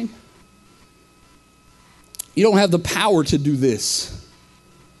I'm saying? You don't have the power to do this.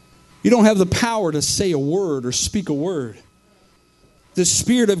 You don't have the power to say a word or speak a word. The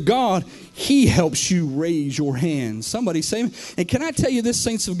Spirit of God, he helps you raise your hands. Somebody say, and can I tell you this,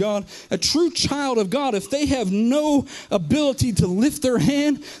 saints of God? A true child of God, if they have no ability to lift their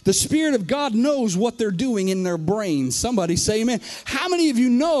hand, the Spirit of God knows what they're doing in their brain. Somebody say amen. How many of you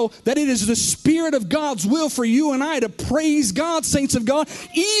know that it is the Spirit of God's will for you and I to praise God, saints of God,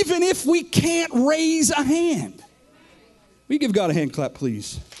 even if we can't raise a hand? Will you give God a hand clap,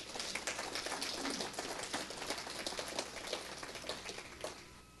 please?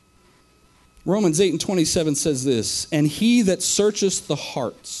 Romans 8:27 says this, and he that searcheth the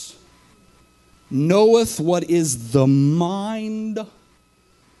hearts knoweth what is the mind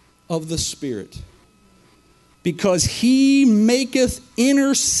of the Spirit, because he maketh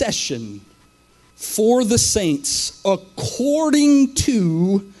intercession for the saints according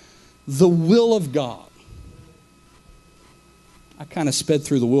to the will of God. I kind of sped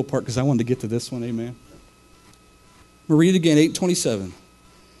through the will part because I wanted to get to this one, amen. We'll read it again, 8:27.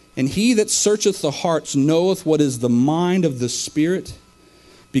 And he that searcheth the hearts knoweth what is the mind of the Spirit,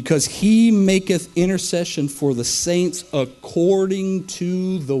 because he maketh intercession for the saints according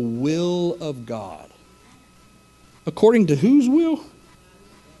to the will of God. According to whose will?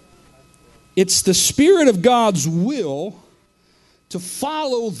 It's the Spirit of God's will to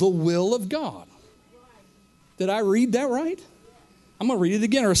follow the will of God. Did I read that right? I'm going to read it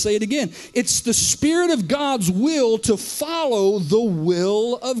again or say it again. It's the Spirit of God's will to follow the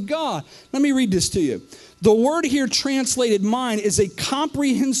will of God. Let me read this to you. The word here translated mind is a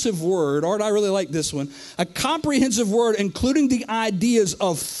comprehensive word. Art, I really like this one. A comprehensive word including the ideas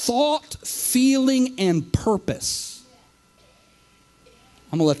of thought, feeling, and purpose.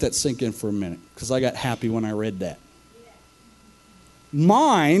 I'm going to let that sink in for a minute because I got happy when I read that.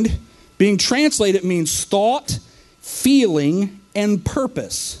 Mind, being translated, means thought, feeling, and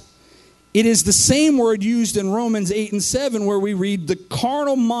purpose. It is the same word used in Romans 8 and 7 where we read, the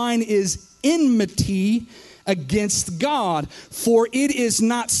carnal mind is enmity against God, for it is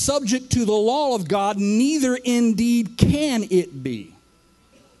not subject to the law of God, neither indeed can it be.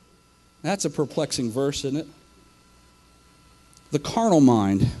 That's a perplexing verse, isn't it? The carnal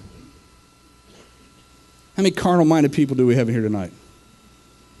mind. How many carnal-minded people do we have here tonight?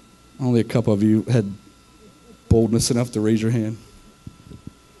 Only a couple of you had boldness enough to raise your hand.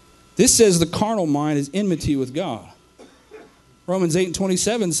 This says the carnal mind is enmity with God. Romans 8 and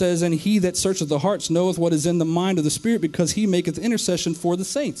 27 says, and he that searcheth the hearts knoweth what is in the mind of the Spirit, because he maketh intercession for the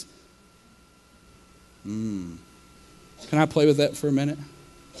saints. Can I play with that for a minute?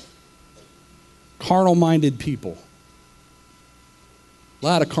 Carnal-minded people. A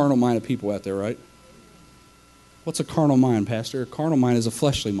lot of carnal-minded people out there, right? What's a carnal mind, Pastor? A carnal mind is a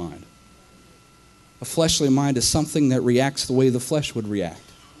fleshly mind. A fleshly mind is something that reacts the way the flesh would react,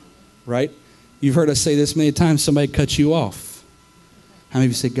 right? You've heard us say this many times, somebody cuts you off. How many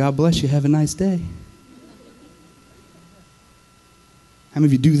of you say, God bless you, have a nice day? How many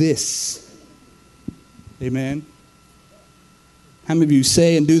of you do this? Amen? How many of you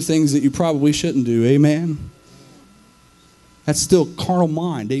say and do things that you probably shouldn't do? Amen? That's still carnal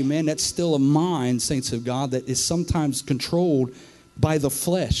mind. Amen? That's still a mind, saints of God, that is sometimes controlled by the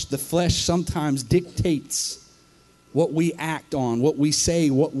flesh. The flesh sometimes dictates what we act on, what we say,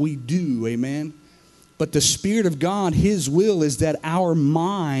 what we do. Amen? But the Spirit of God, His will is that our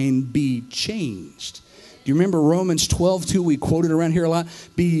mind be changed. Do you remember Romans 12:2? We quoted around here a lot.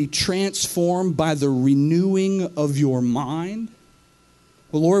 Be transformed by the renewing of your mind.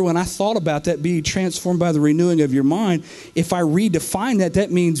 Well, Lord, when I thought about that, be transformed by the renewing of your mind, if I redefine that,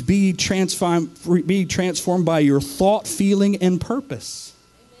 that means be transformed by your thought, feeling, and purpose.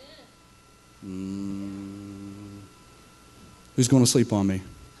 Who's going to sleep on me?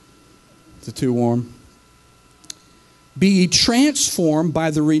 Is it too warm? Be transformed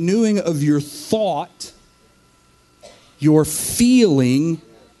by the renewing of your thought, your feeling,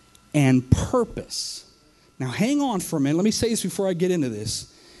 and purpose. Now, hang on for a minute. Let me say this before I get into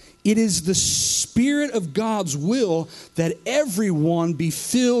this. It is the Spirit of God's will that everyone be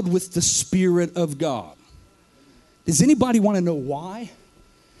filled with the Spirit of God. Does anybody want to know why?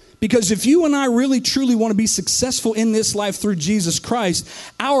 Because if you and I really truly want to be successful in this life through Jesus Christ,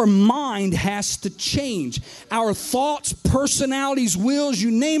 our mind has to change. Our thoughts, personalities, wills,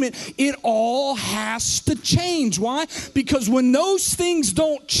 you name it, it all has to change. Why? Because when those things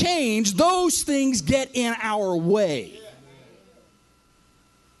don't change, those things get in our way.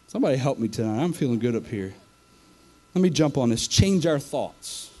 Somebody help me tonight. I'm feeling good up here. Let me jump on this. Change our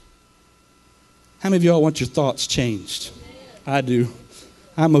thoughts. How many of y'all want your thoughts changed? I do.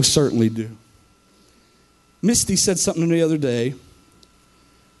 I most certainly do. Misty said something to me the other day,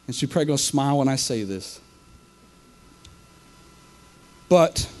 and she's probably going to smile when I say this.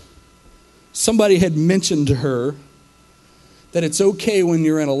 But somebody had mentioned to her that it's okay when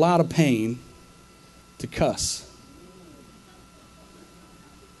you're in a lot of pain to cuss.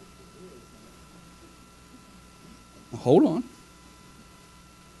 Now, hold on.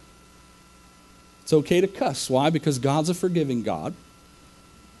 It's okay to cuss. Why? Because God's a forgiving God.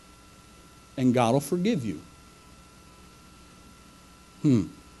 And God will forgive you.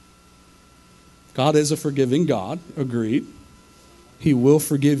 God is a forgiving God. Agreed. He will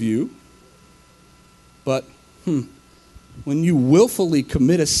forgive you. But when you willfully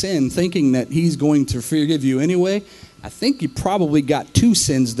commit a sin thinking that He's going to forgive you anyway, I think you probably got two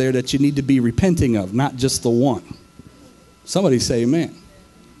sins there that you need to be repenting of, not just the one. Somebody say amen.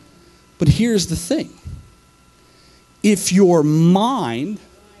 But here's the thing. If your mind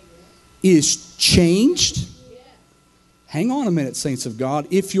is changed, hang on a minute, saints of God.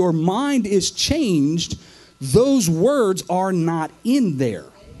 If your mind is changed, those words are not in there.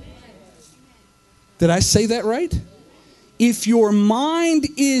 Did I say that right? If your mind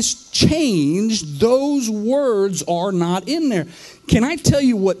is changed, those words are not in there. Can I tell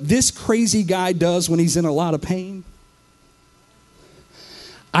you what this crazy guy does when he's in a lot of pain?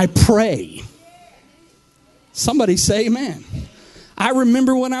 I pray. Somebody say amen. I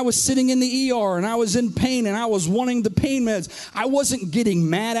remember when I was sitting in the ER and I was in pain and I was wanting the pain meds. I wasn't getting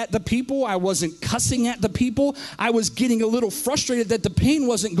mad at the people. I wasn't cussing at the people. I was getting a little frustrated that the pain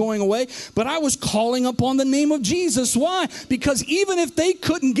wasn't going away, but I was calling upon the name of Jesus. Why? Because even if they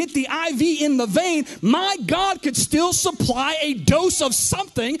couldn't get the IV in the vein, my God could still supply a dose of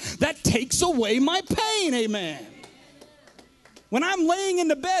something that takes away my pain. Amen. When I'm laying in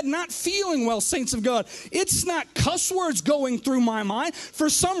the bed not feeling well, saints of God, it's not cuss words going through my mind. For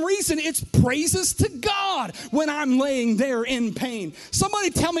some reason, it's praises to God when I'm laying there in pain. Somebody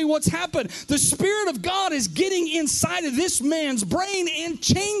tell me what's happened. The Spirit of God is getting inside of this man's brain and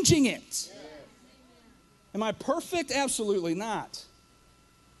changing it. Am I perfect? Absolutely not.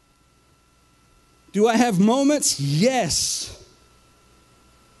 Do I have moments? Yes.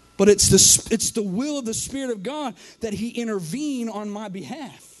 But it's the will of the Spirit of God that He intervene on my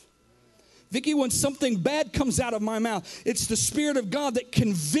behalf. Vicki, when something bad comes out of my mouth, it's the Spirit of God that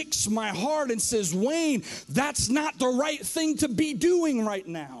convicts my heart and says, Wayne, that's not the right thing to be doing right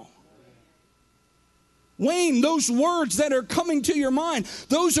now. Wayne, those words that are coming to your mind,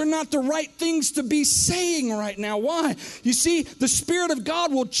 those are not the right things to be saying right now. Why? You see, the Spirit of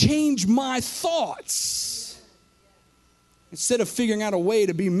God will change my thoughts. Instead of figuring out a way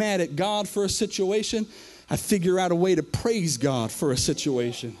to be mad at God for a situation, I figure out a way to praise God for a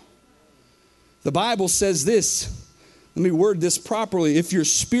situation. The Bible says this. Let me word this properly. If you're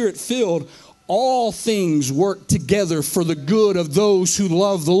Spirit-filled, all things work together for the good of those who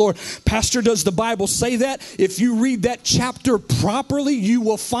love the Lord. Pastor, does the Bible say that? If you read that chapter properly, you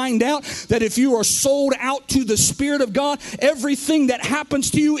will find out that if you are sold out to the Spirit of God, everything that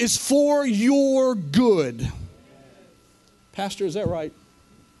happens to you is for your good. Pastor, is that right?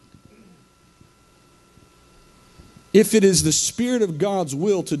 If it is the Spirit of God's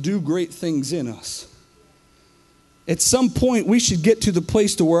will to do great things in us, at some point we should get to the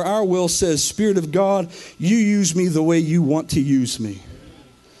place to where our will says, Spirit of God, you use me the way you want to use me.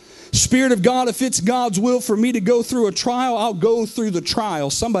 Spirit of God, if it's God's will for me to go through a trial, I'll go through the trial.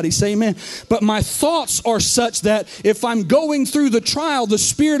 Somebody say amen. But my thoughts are such that if I'm going through the trial, the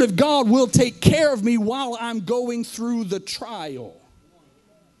Spirit of God will take care of me while I'm going through the trial.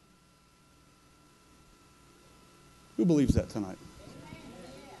 Who believes that tonight?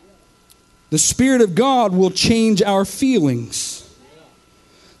 The Spirit of God will change our feelings.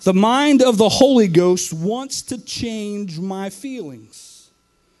 The mind of the Holy Ghost wants to change my feelings.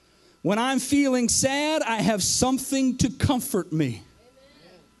 When I'm feeling sad, I have something to comfort me.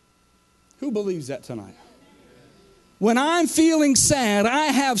 Who believes that tonight? When I'm feeling sad, I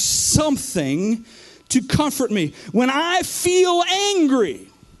have something to comfort me. When I feel angry,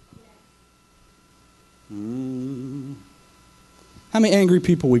 how many angry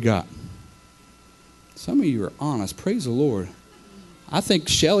people we got? Some of you are honest. Praise the Lord. I think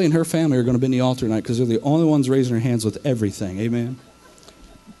Shelly and her family are going to be in the altar tonight because they're the only ones raising their hands with everything. Amen.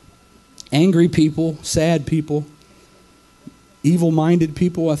 Angry people, sad people, evil-minded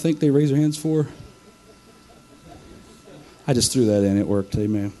people, I think they raise their hands for. I just threw that in. It worked.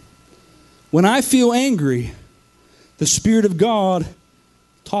 Amen. When I feel angry, the Spirit of God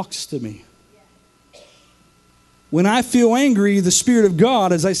talks to me. When I feel angry, the Spirit of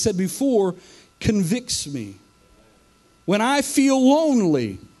God, as I said before, convicts me. When I feel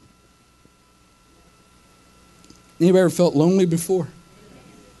lonely. Anybody ever felt lonely before?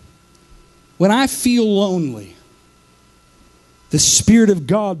 When I feel lonely, the Spirit of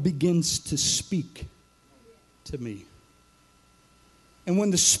God begins to speak to me. And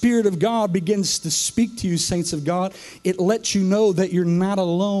when the Spirit of God begins to speak to you, saints of God, it lets you know that you're not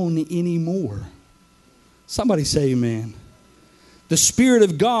alone anymore. Somebody say amen. The Spirit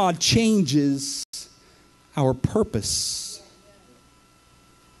of God changes our purpose.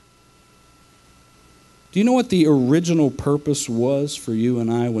 Do you know what the original purpose was for you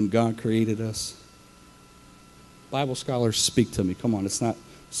and I when God created us? Bible scholars, speak to me. Come on, it's not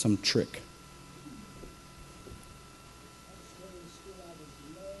some trick.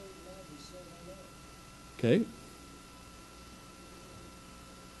 Okay.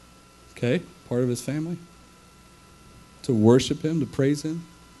 Okay, part of his family. To worship him, to praise him.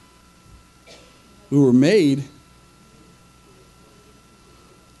 We were made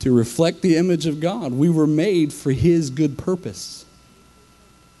to reflect the image of God. We were made for his good purpose.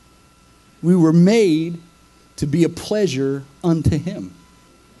 We were made to be a pleasure unto him.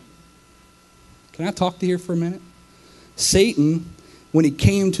 Can I talk to you here for a minute? Satan, when he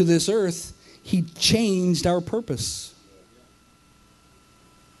came to this earth, he changed our purpose.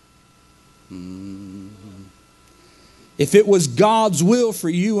 If it was God's will for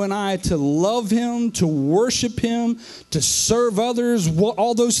you and I to love him, to worship him, to serve others,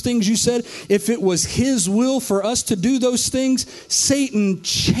 all those things you said, if it was his will for us to do those things, Satan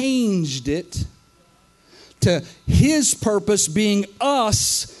changed it to his purpose being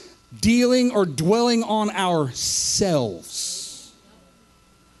us dealing or dwelling on ourselves.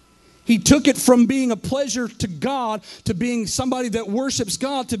 He took it from being a pleasure to God to being somebody that worships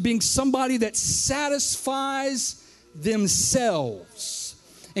God to being somebody that satisfies themselves.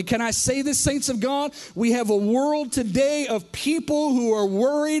 And can I say this, saints of God? We have a world today of people who are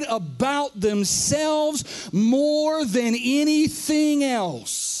worried about themselves more than anything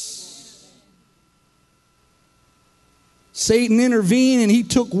else. Satan intervened and he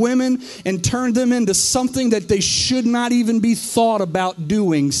took women and turned them into something that they should not even be thought about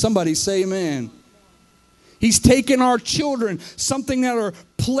doing. Somebody say amen. He's taken our children, something that are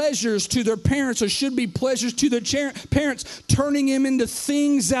pleasures to their parents or should be pleasures to their parents, turning them into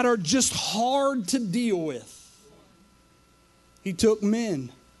things that are just hard to deal with. He took men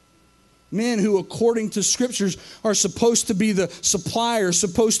who, according to scriptures, are supposed to be the supplier,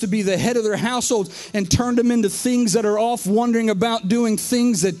 supposed to be the head of their households, and turned them into things that are off wondering about doing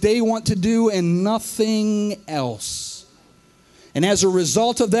things that they want to do and nothing else. And as a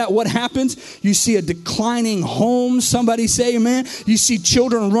result of that, what happens? You see a declining home. Somebody say amen. You see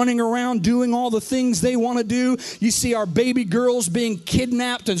children running around doing all the things they want to do. You see our baby girls being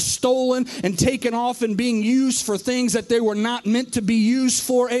kidnapped and stolen and taken off and being used for things that they were not meant to be used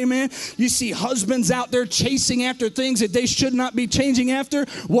for. Amen. You see husbands out there chasing after things that they should not be chasing after.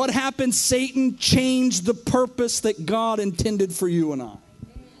 What happened? Satan changed the purpose that God intended for you and I.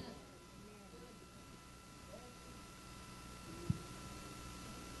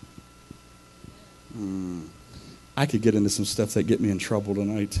 I could get into some stuff that get me in trouble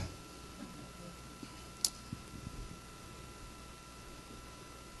tonight.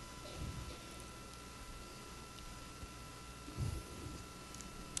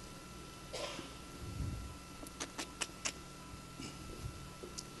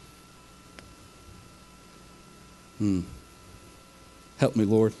 Help me,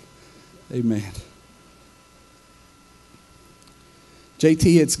 Lord. Amen.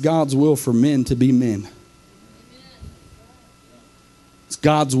 JT, it's God's will for men to be men. It's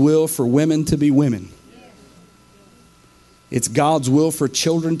God's will for women to be women. It's God's will for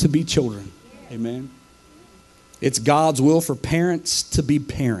children to be children. Amen. It's God's will for parents to be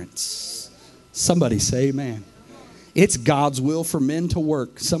parents. Somebody say amen. It's God's will for men to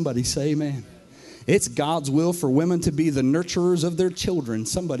work. Somebody say amen. It's God's will for women to be the nurturers of their children.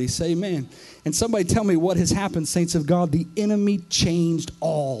 Somebody say amen. And somebody tell me what has happened, saints of God. The enemy changed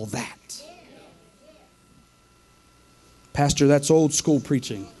all that. Pastor, that's old school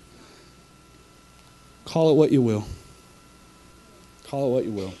preaching. Call it what you will. Call it what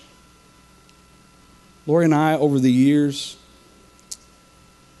you will. Lori and I, over the years,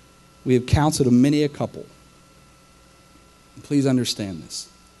 we have counseled many a couple. Please understand this.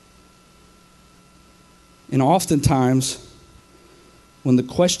 And oftentimes, when the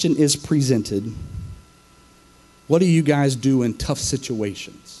question is presented, what do you guys do in tough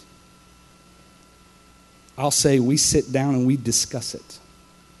situations? I'll say we sit down and we discuss it.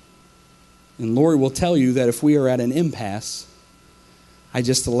 And Lori will tell you that if we are at an impasse, I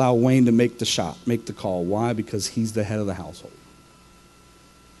just allow Wayne to make the shot, make the call. Why? Because he's the head of the household.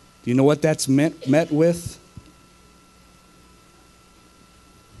 Do you know what that's met with?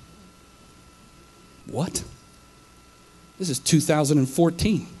 What? This is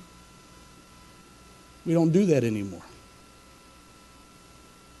 2014. We don't do that anymore.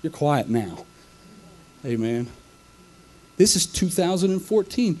 You're quiet now. Amen. This is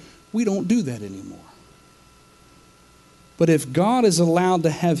 2014. We don't do that anymore. But if God is allowed to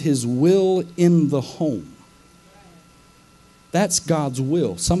have his will in the home, that's God's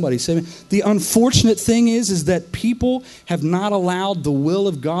will. Somebody say amen. The unfortunate thing is that people have not allowed the will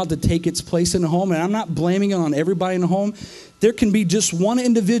of God to take its place in the home. And I'm not blaming it on everybody in the home. There can be just one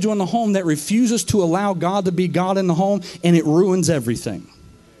individual in the home that refuses to allow God to be God in the home, and it ruins everything.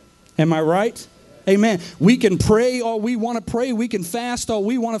 Am I right? Amen. We can pray all we want to pray. We can fast all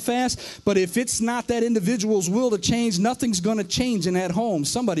we want to fast. But if it's not that individual's will to change, nothing's going to change in that home.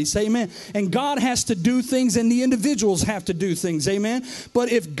 Somebody say amen. And God has to do things and the individuals have to do things. Amen.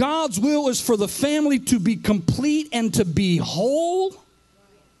 But if God's will is for the family to be complete and to be whole,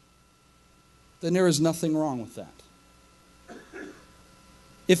 then there is nothing wrong with that.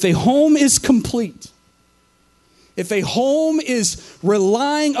 If a home is complete, If a home is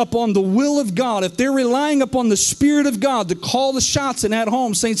relying upon the will of God, if they're relying upon the Spirit of God to call the shots in that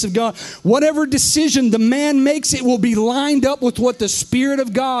home, saints of God, whatever decision the man makes, it will be lined up with what the Spirit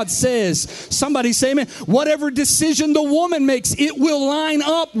of God says. Somebody say amen. Whatever decision the woman makes, it will line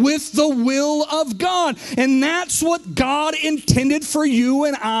up with the will of God. And that's what God intended for you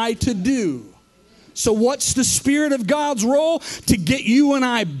and I to do. So what's the Spirit of God's role? To get you and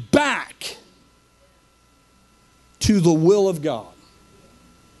I back to the will of God.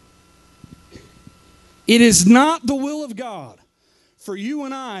 It is not the will of God for you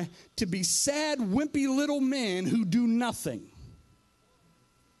and I to be sad, wimpy little men who do nothing.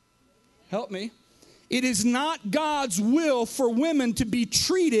 Help me. It is not God's will for women to be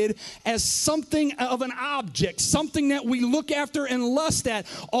treated as something of an object, something that we look after and lust at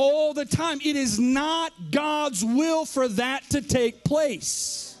all the time. It is not God's will for that to take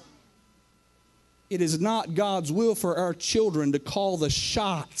place. It is not God's will for our children to call the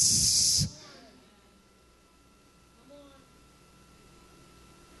shots.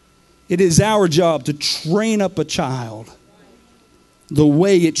 It is our job to train up a child the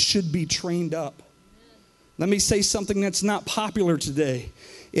way it should be trained up. Let me say something that's not popular today.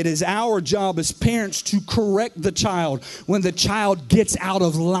 It is our job as parents to correct the child when the child gets out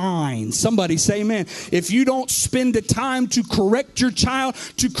of line. Somebody say amen. If you don't spend the time to correct your child,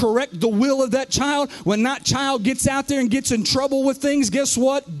 to correct the will of that child, when that child gets out there and gets in trouble with things, guess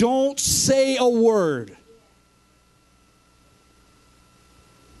what? Don't say a word.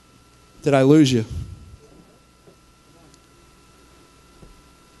 Did I lose you?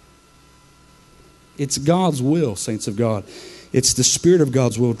 It's God's will, saints of God. It's the Spirit of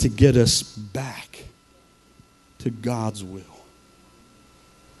God's will to get us back to God's will.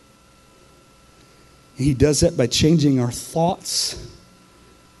 He does that by changing our thoughts,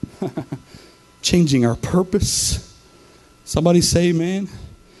 changing our purpose. Somebody say amen.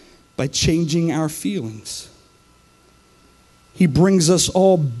 By changing our feelings. He brings us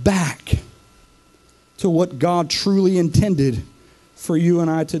all back to what God truly intended for you and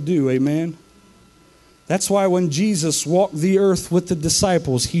I to do. Amen. That's why when Jesus walked the earth with the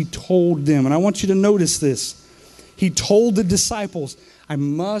disciples, he told them, and I want you to notice this. He told the disciples, I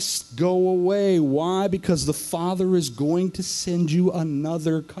must go away. Why? Because the Father is going to send you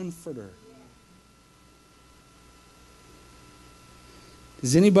another comforter.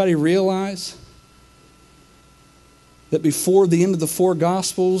 Does anybody realize that before the end of the four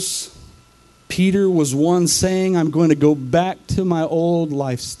Gospels, Peter was one saying, I'm going to go back to my old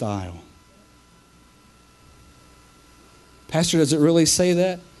lifestyle? Pastor, does it really say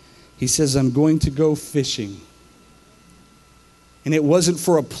that? He says, I'm going to go fishing. And it wasn't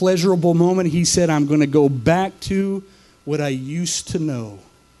for a pleasurable moment. He said, I'm going to go back to what I used to know.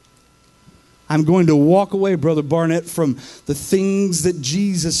 I'm going to walk away, Brother Barnett, from the things that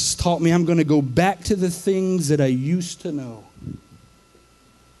Jesus taught me. I'm going to go back to the things that I used to know.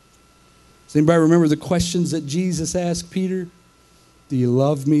 Does anybody remember the questions that Jesus asked Peter? Do you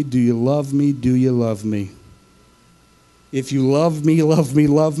love me? Do you love me? Do you love me? If you love me, love me,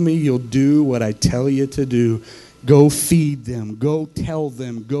 love me, you'll do what I tell you to do. Go feed them. Go tell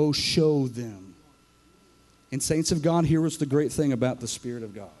them. Go show them. And saints of God, here was the great thing about the Spirit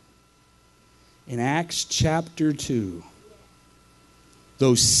of God. In Acts chapter 2,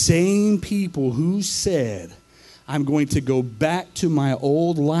 those same people who said, I'm going to go back to my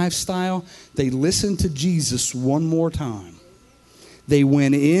old lifestyle, they listened to Jesus one more time. They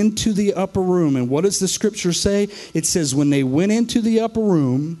went into the upper room. And what does the scripture say? It says when they went into the upper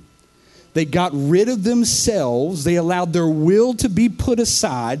room, they got rid of themselves. They allowed their will to be put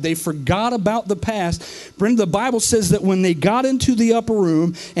aside. They forgot about the past. Brenda, the Bible says that when they got into the upper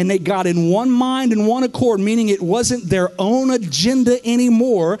room and they got in one mind and one accord, meaning it wasn't their own agenda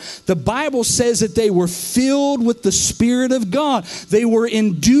anymore, the Bible says that they were filled with the Spirit of God. They were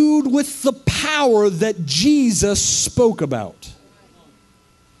endued with the power that Jesus spoke about.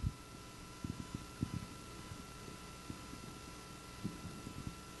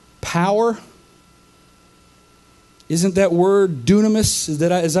 Power, isn't that word dunamis? Is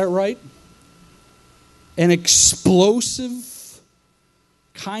that right? An explosive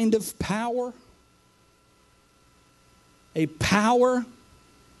kind of power. A power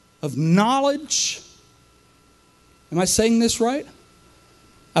of knowledge. Am I saying this right?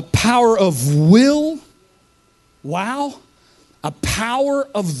 A power of will. Wow. A power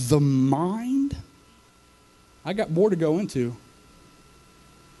of the mind. I got more to go into.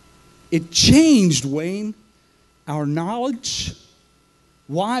 It changed, Wayne, our knowledge.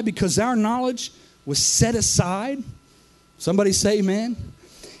 Why? Because our knowledge was set aside. Somebody say amen.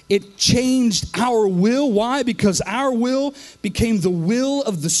 It changed our will. Why? Because our will became the will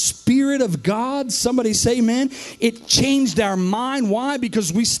of the Spirit of God. Somebody say amen. It changed our mind. Why?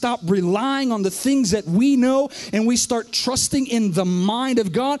 Because we stopped relying on the things that we know and we start trusting in the mind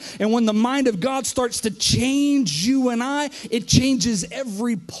of God. And when the mind of God starts to change you and I, it changes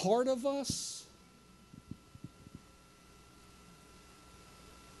every part of us.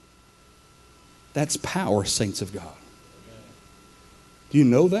 That's power, saints of God. Do you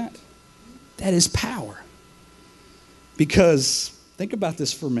know that? That is power. Because, think about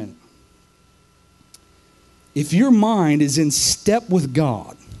this for a minute. If your mind is in step with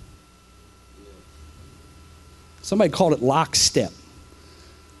God, somebody called it lockstep,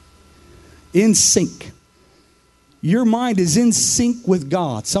 in sync. Your mind is in sync with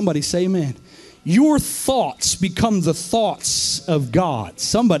God. Somebody say amen. Your thoughts become the thoughts of God.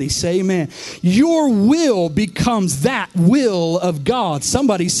 Somebody say amen. Your will becomes that will of God.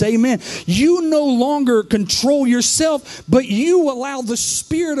 Somebody say amen. You no longer control yourself, but you allow the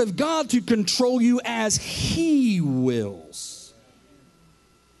Spirit of God to control you as He wills.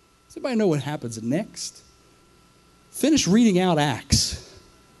 Does anybody know what happens next? Finish reading out Acts.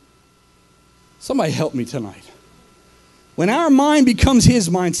 Somebody help me tonight. When our mind becomes His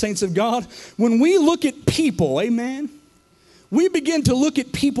mind, saints of God, when we look at people, amen, we begin to look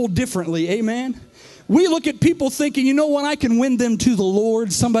at people differently, amen. We look at people thinking, you know what, I can win them to the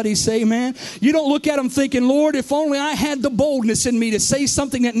Lord. Somebody say amen. You don't look at them thinking, Lord, if only I had the boldness in me to say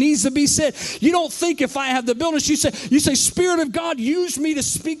something that needs to be said. You don't think if I have the boldness, you say, Spirit of God, use me to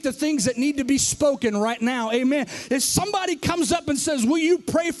speak the things that need to be spoken right now, amen. If somebody comes up and says, will you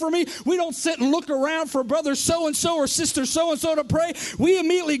pray for me? We don't sit and look around for brother so-and-so or sister so-and-so to pray. We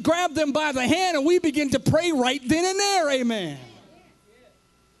immediately grab them by the hand and we begin to pray right then and there, amen.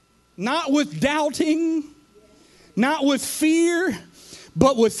 Not with doubting, not with fear,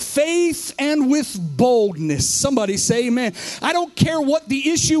 but with faith and with boldness. Somebody say amen. I don't care what the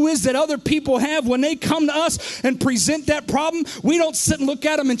issue is that other people have. When they come to us and present that problem, we don't sit and look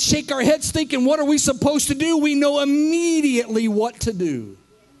at them and shake our heads thinking, what are we supposed to do? We know immediately what to do.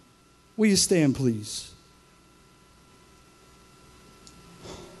 Will you stand, please?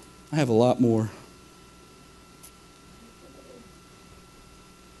 I have a lot more.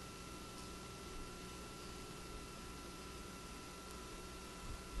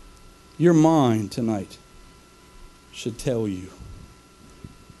 Your mind tonight should tell you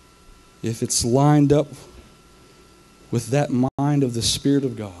if it's lined up with that mind of the Spirit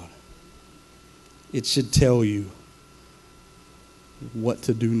of God. It should tell you what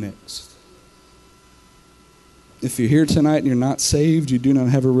to do next. If you're here tonight and you're not saved, you do not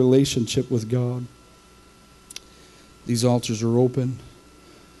have a relationship with God, these altars are open.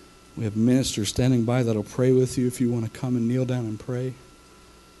 We have ministers standing by that'll pray with you if you want to come and kneel down and pray.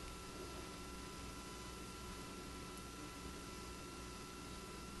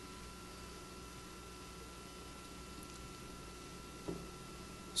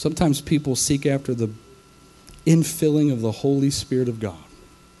 Sometimes people seek after the infilling of the Holy Spirit of God.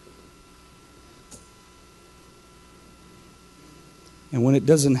 And when it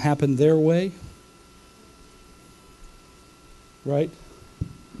doesn't happen their way, right,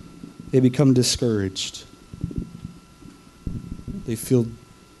 they become discouraged. They feel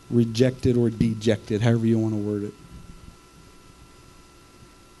rejected or dejected, however you want to word it.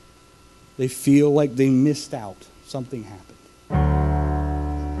 They feel like they missed out. Something happened.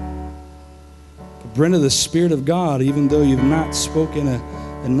 Brenda, the Spirit of God, even though you've not spoken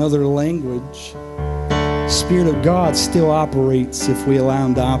another language, Spirit of God still operates if we allow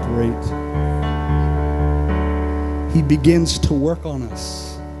Him to operate. He begins to work on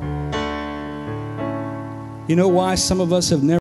us. You know why some of us have never